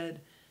have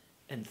said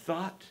and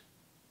thought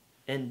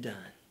and done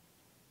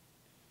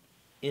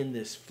in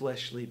this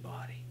fleshly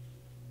body.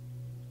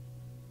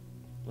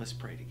 Let's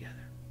pray together.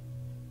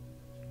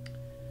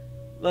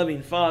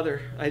 Loving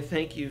Father, I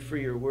thank You for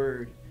Your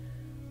word.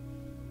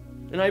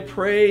 And I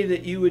pray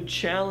that You would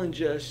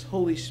challenge us,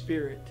 Holy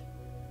Spirit,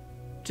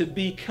 to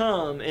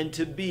become and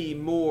to be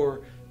more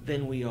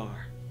than we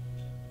are.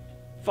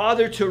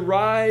 Father, to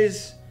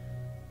rise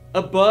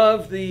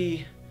above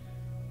the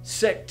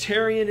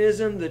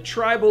sectarianism, the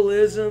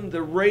tribalism,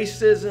 the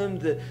racism,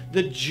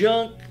 the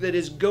junk that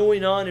is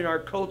going on in our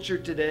culture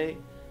today.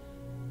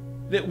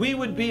 That we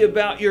would be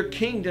about Your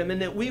kingdom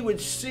and that we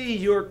would see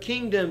Your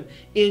kingdom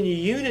in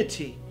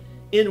unity,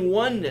 in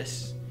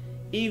oneness,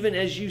 even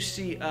as You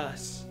see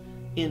us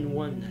in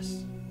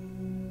oneness.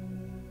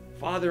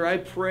 Father, I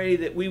pray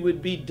that we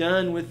would be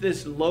done with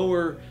this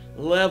lower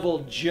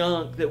level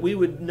junk, that we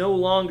would no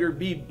longer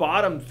be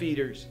bottom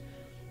feeders,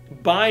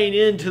 buying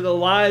into the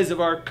lies of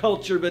our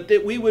culture, but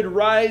that we would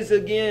rise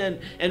again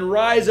and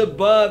rise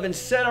above and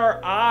set our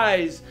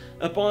eyes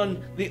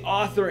upon the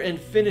author and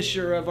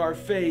finisher of our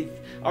faith,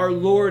 our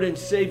Lord and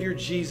Savior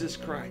Jesus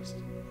Christ,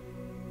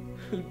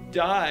 who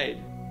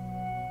died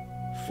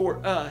for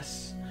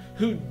us,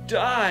 who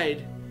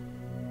died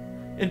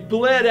and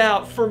bled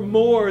out for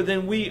more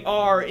than we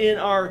are in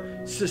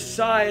our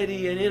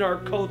society and in our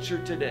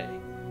culture today.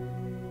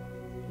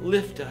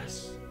 Lift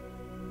us.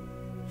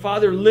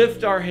 Father,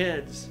 lift our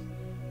heads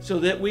so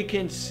that we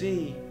can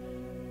see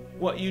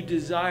what You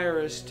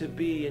desire us to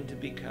be and to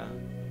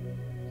become.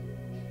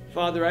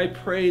 Father, I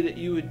pray that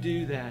You would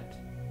do that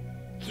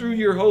through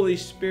Your Holy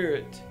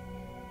Spirit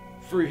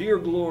for Your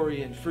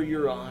glory and for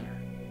Your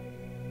honor.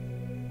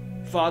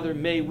 Father,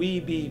 may we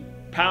be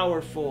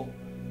powerful,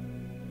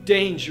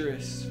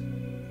 dangerous,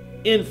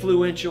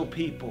 influential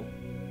people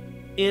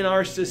in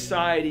our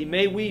society.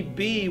 May we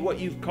be what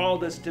You've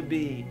called us to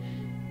be,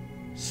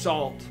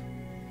 salt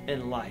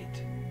and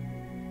light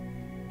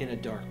in a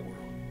dark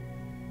world.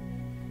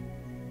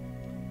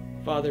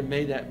 Father,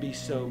 may that be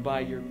so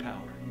by Your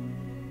power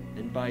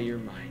and by Your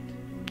might.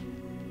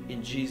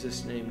 In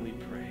Jesus' name we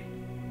pray.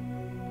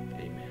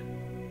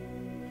 Amen.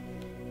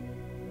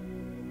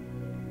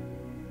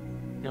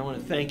 Now I want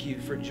to thank you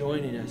for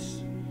joining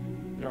us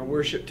in our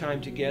worship time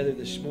together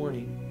this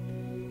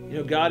morning. You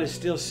know, God is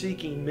still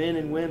seeking men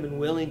and women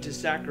willing to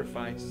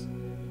sacrifice,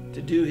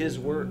 to do His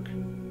work.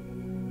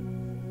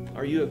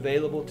 Are you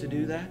available to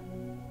do that?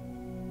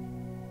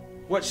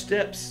 What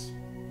steps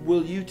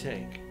will you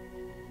take?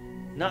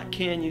 Not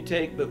can you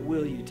take, but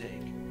will you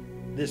take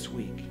this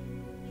week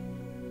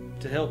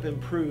to help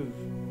improve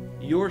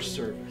your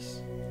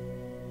service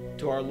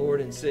to our Lord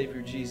and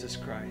Savior Jesus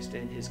Christ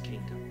and His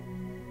kingdom?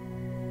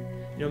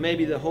 You know,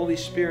 maybe the Holy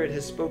Spirit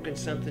has spoken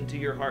something to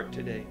your heart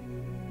today.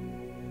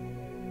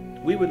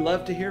 We would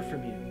love to hear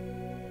from you.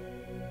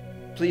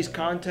 Please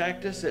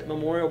contact us at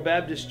Memorial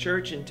Baptist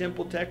Church in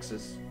Temple,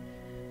 Texas,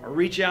 or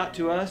reach out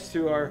to us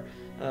through our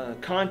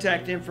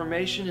contact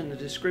information in the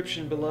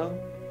description below.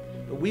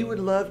 But we would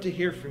love to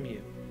hear from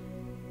you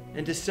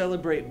and to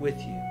celebrate with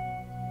you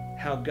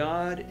how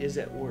God is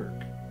at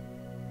work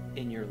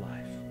in your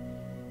life.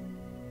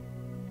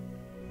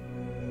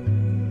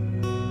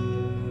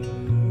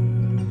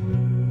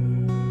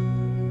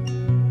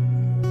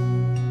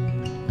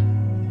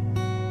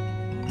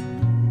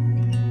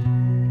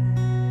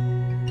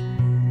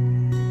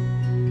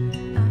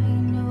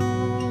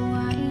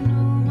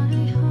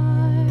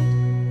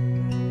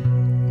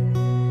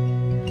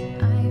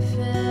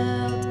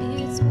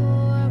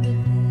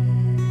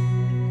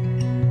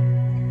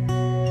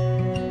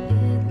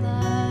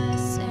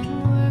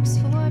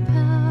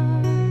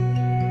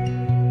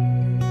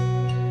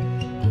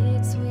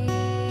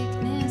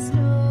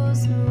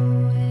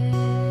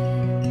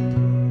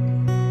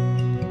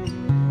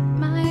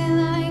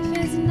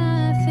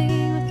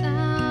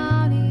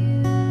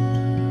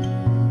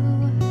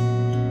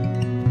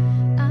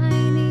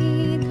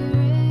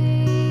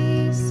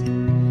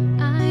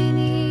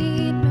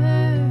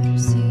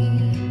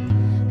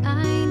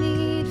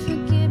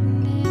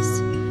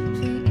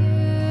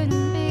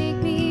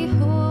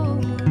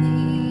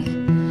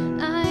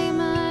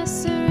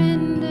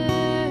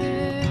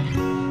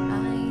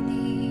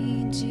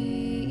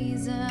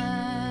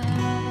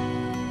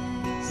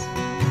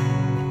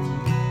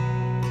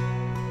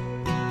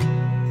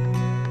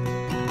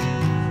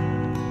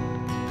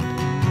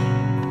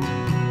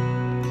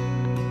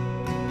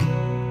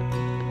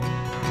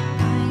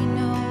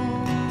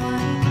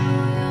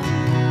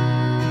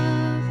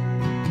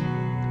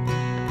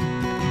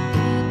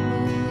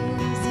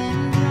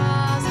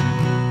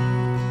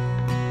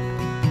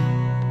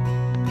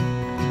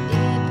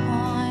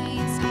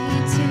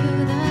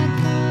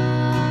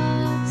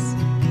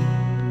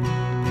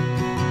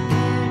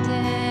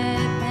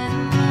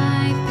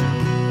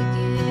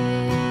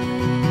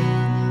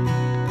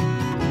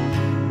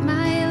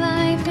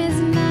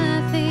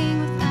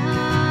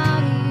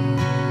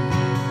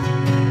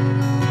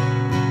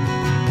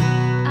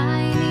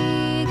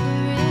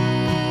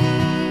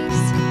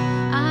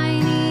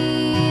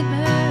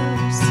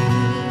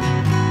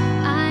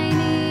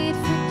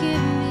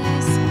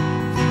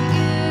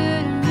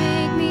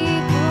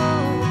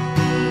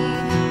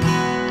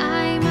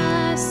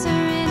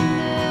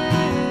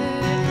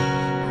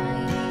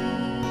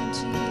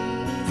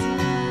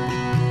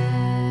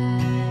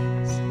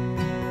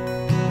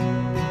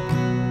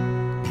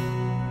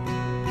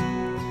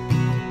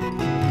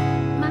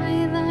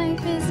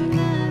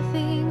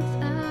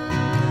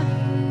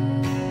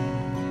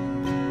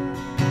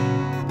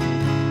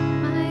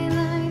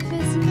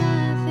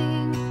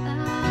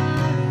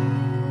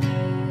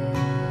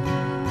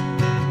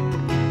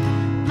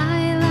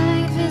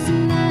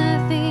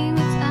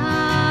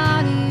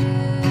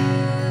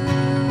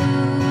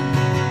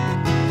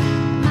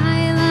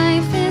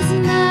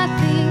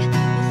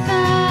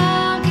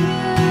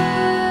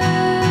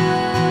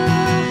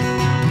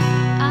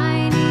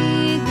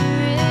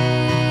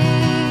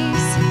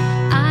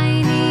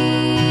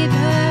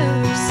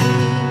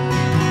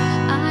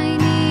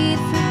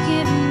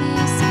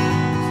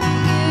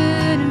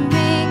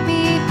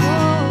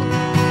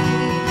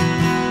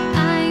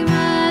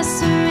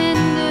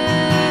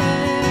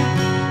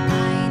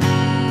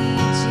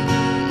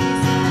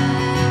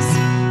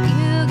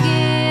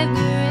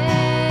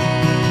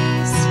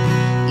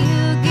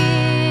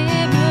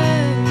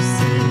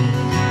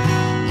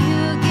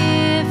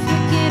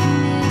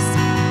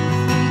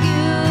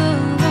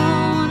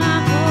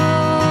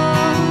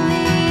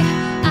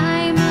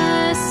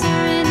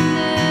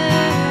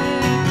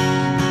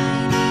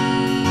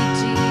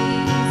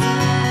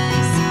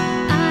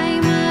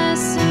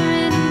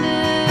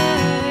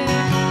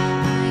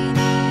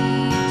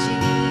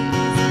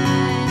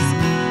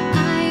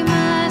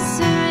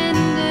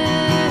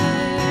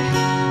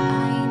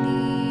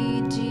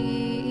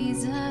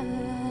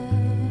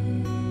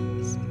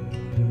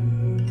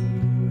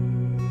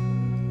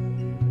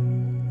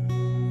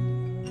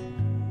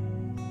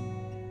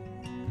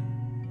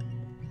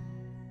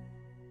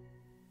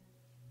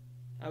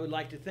 would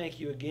like to thank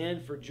you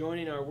again for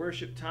joining our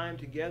worship time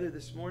together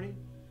this morning.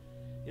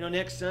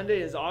 Next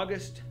Sunday is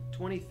August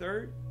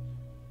 23rd.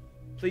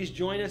 Please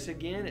join us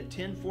again at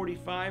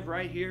 10:45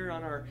 right here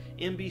on our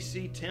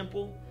MBC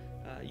Temple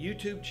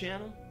YouTube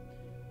channel.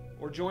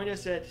 Or join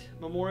us at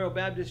Memorial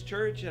Baptist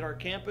Church at our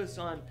campus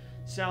on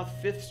South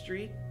 5th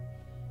Street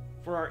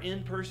for our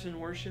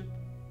in-person worship.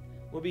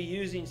 We'll be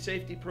using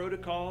safety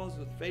protocols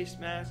with face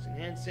masks and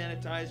hand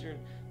sanitizer and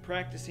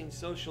practicing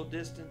social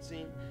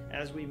distancing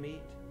as we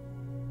meet.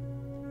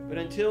 But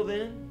until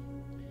then,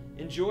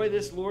 enjoy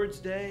this Lord's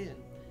Day and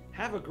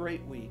have a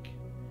great week.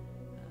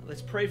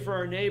 Let's pray for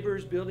our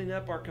neighbors, building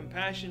up our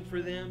compassion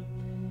for them,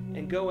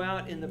 and go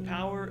out in the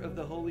power of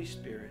the Holy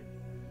Spirit,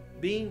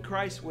 being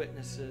Christ's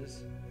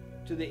witnesses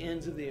to the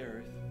ends of the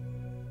earth.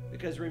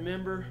 Because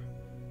remember,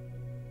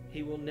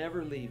 He will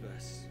never leave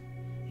us.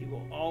 He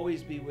will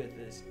always be with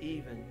us,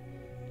 even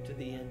to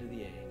the end of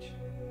the age.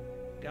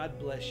 God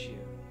bless you,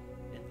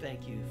 and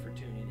thank you for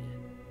tuning in.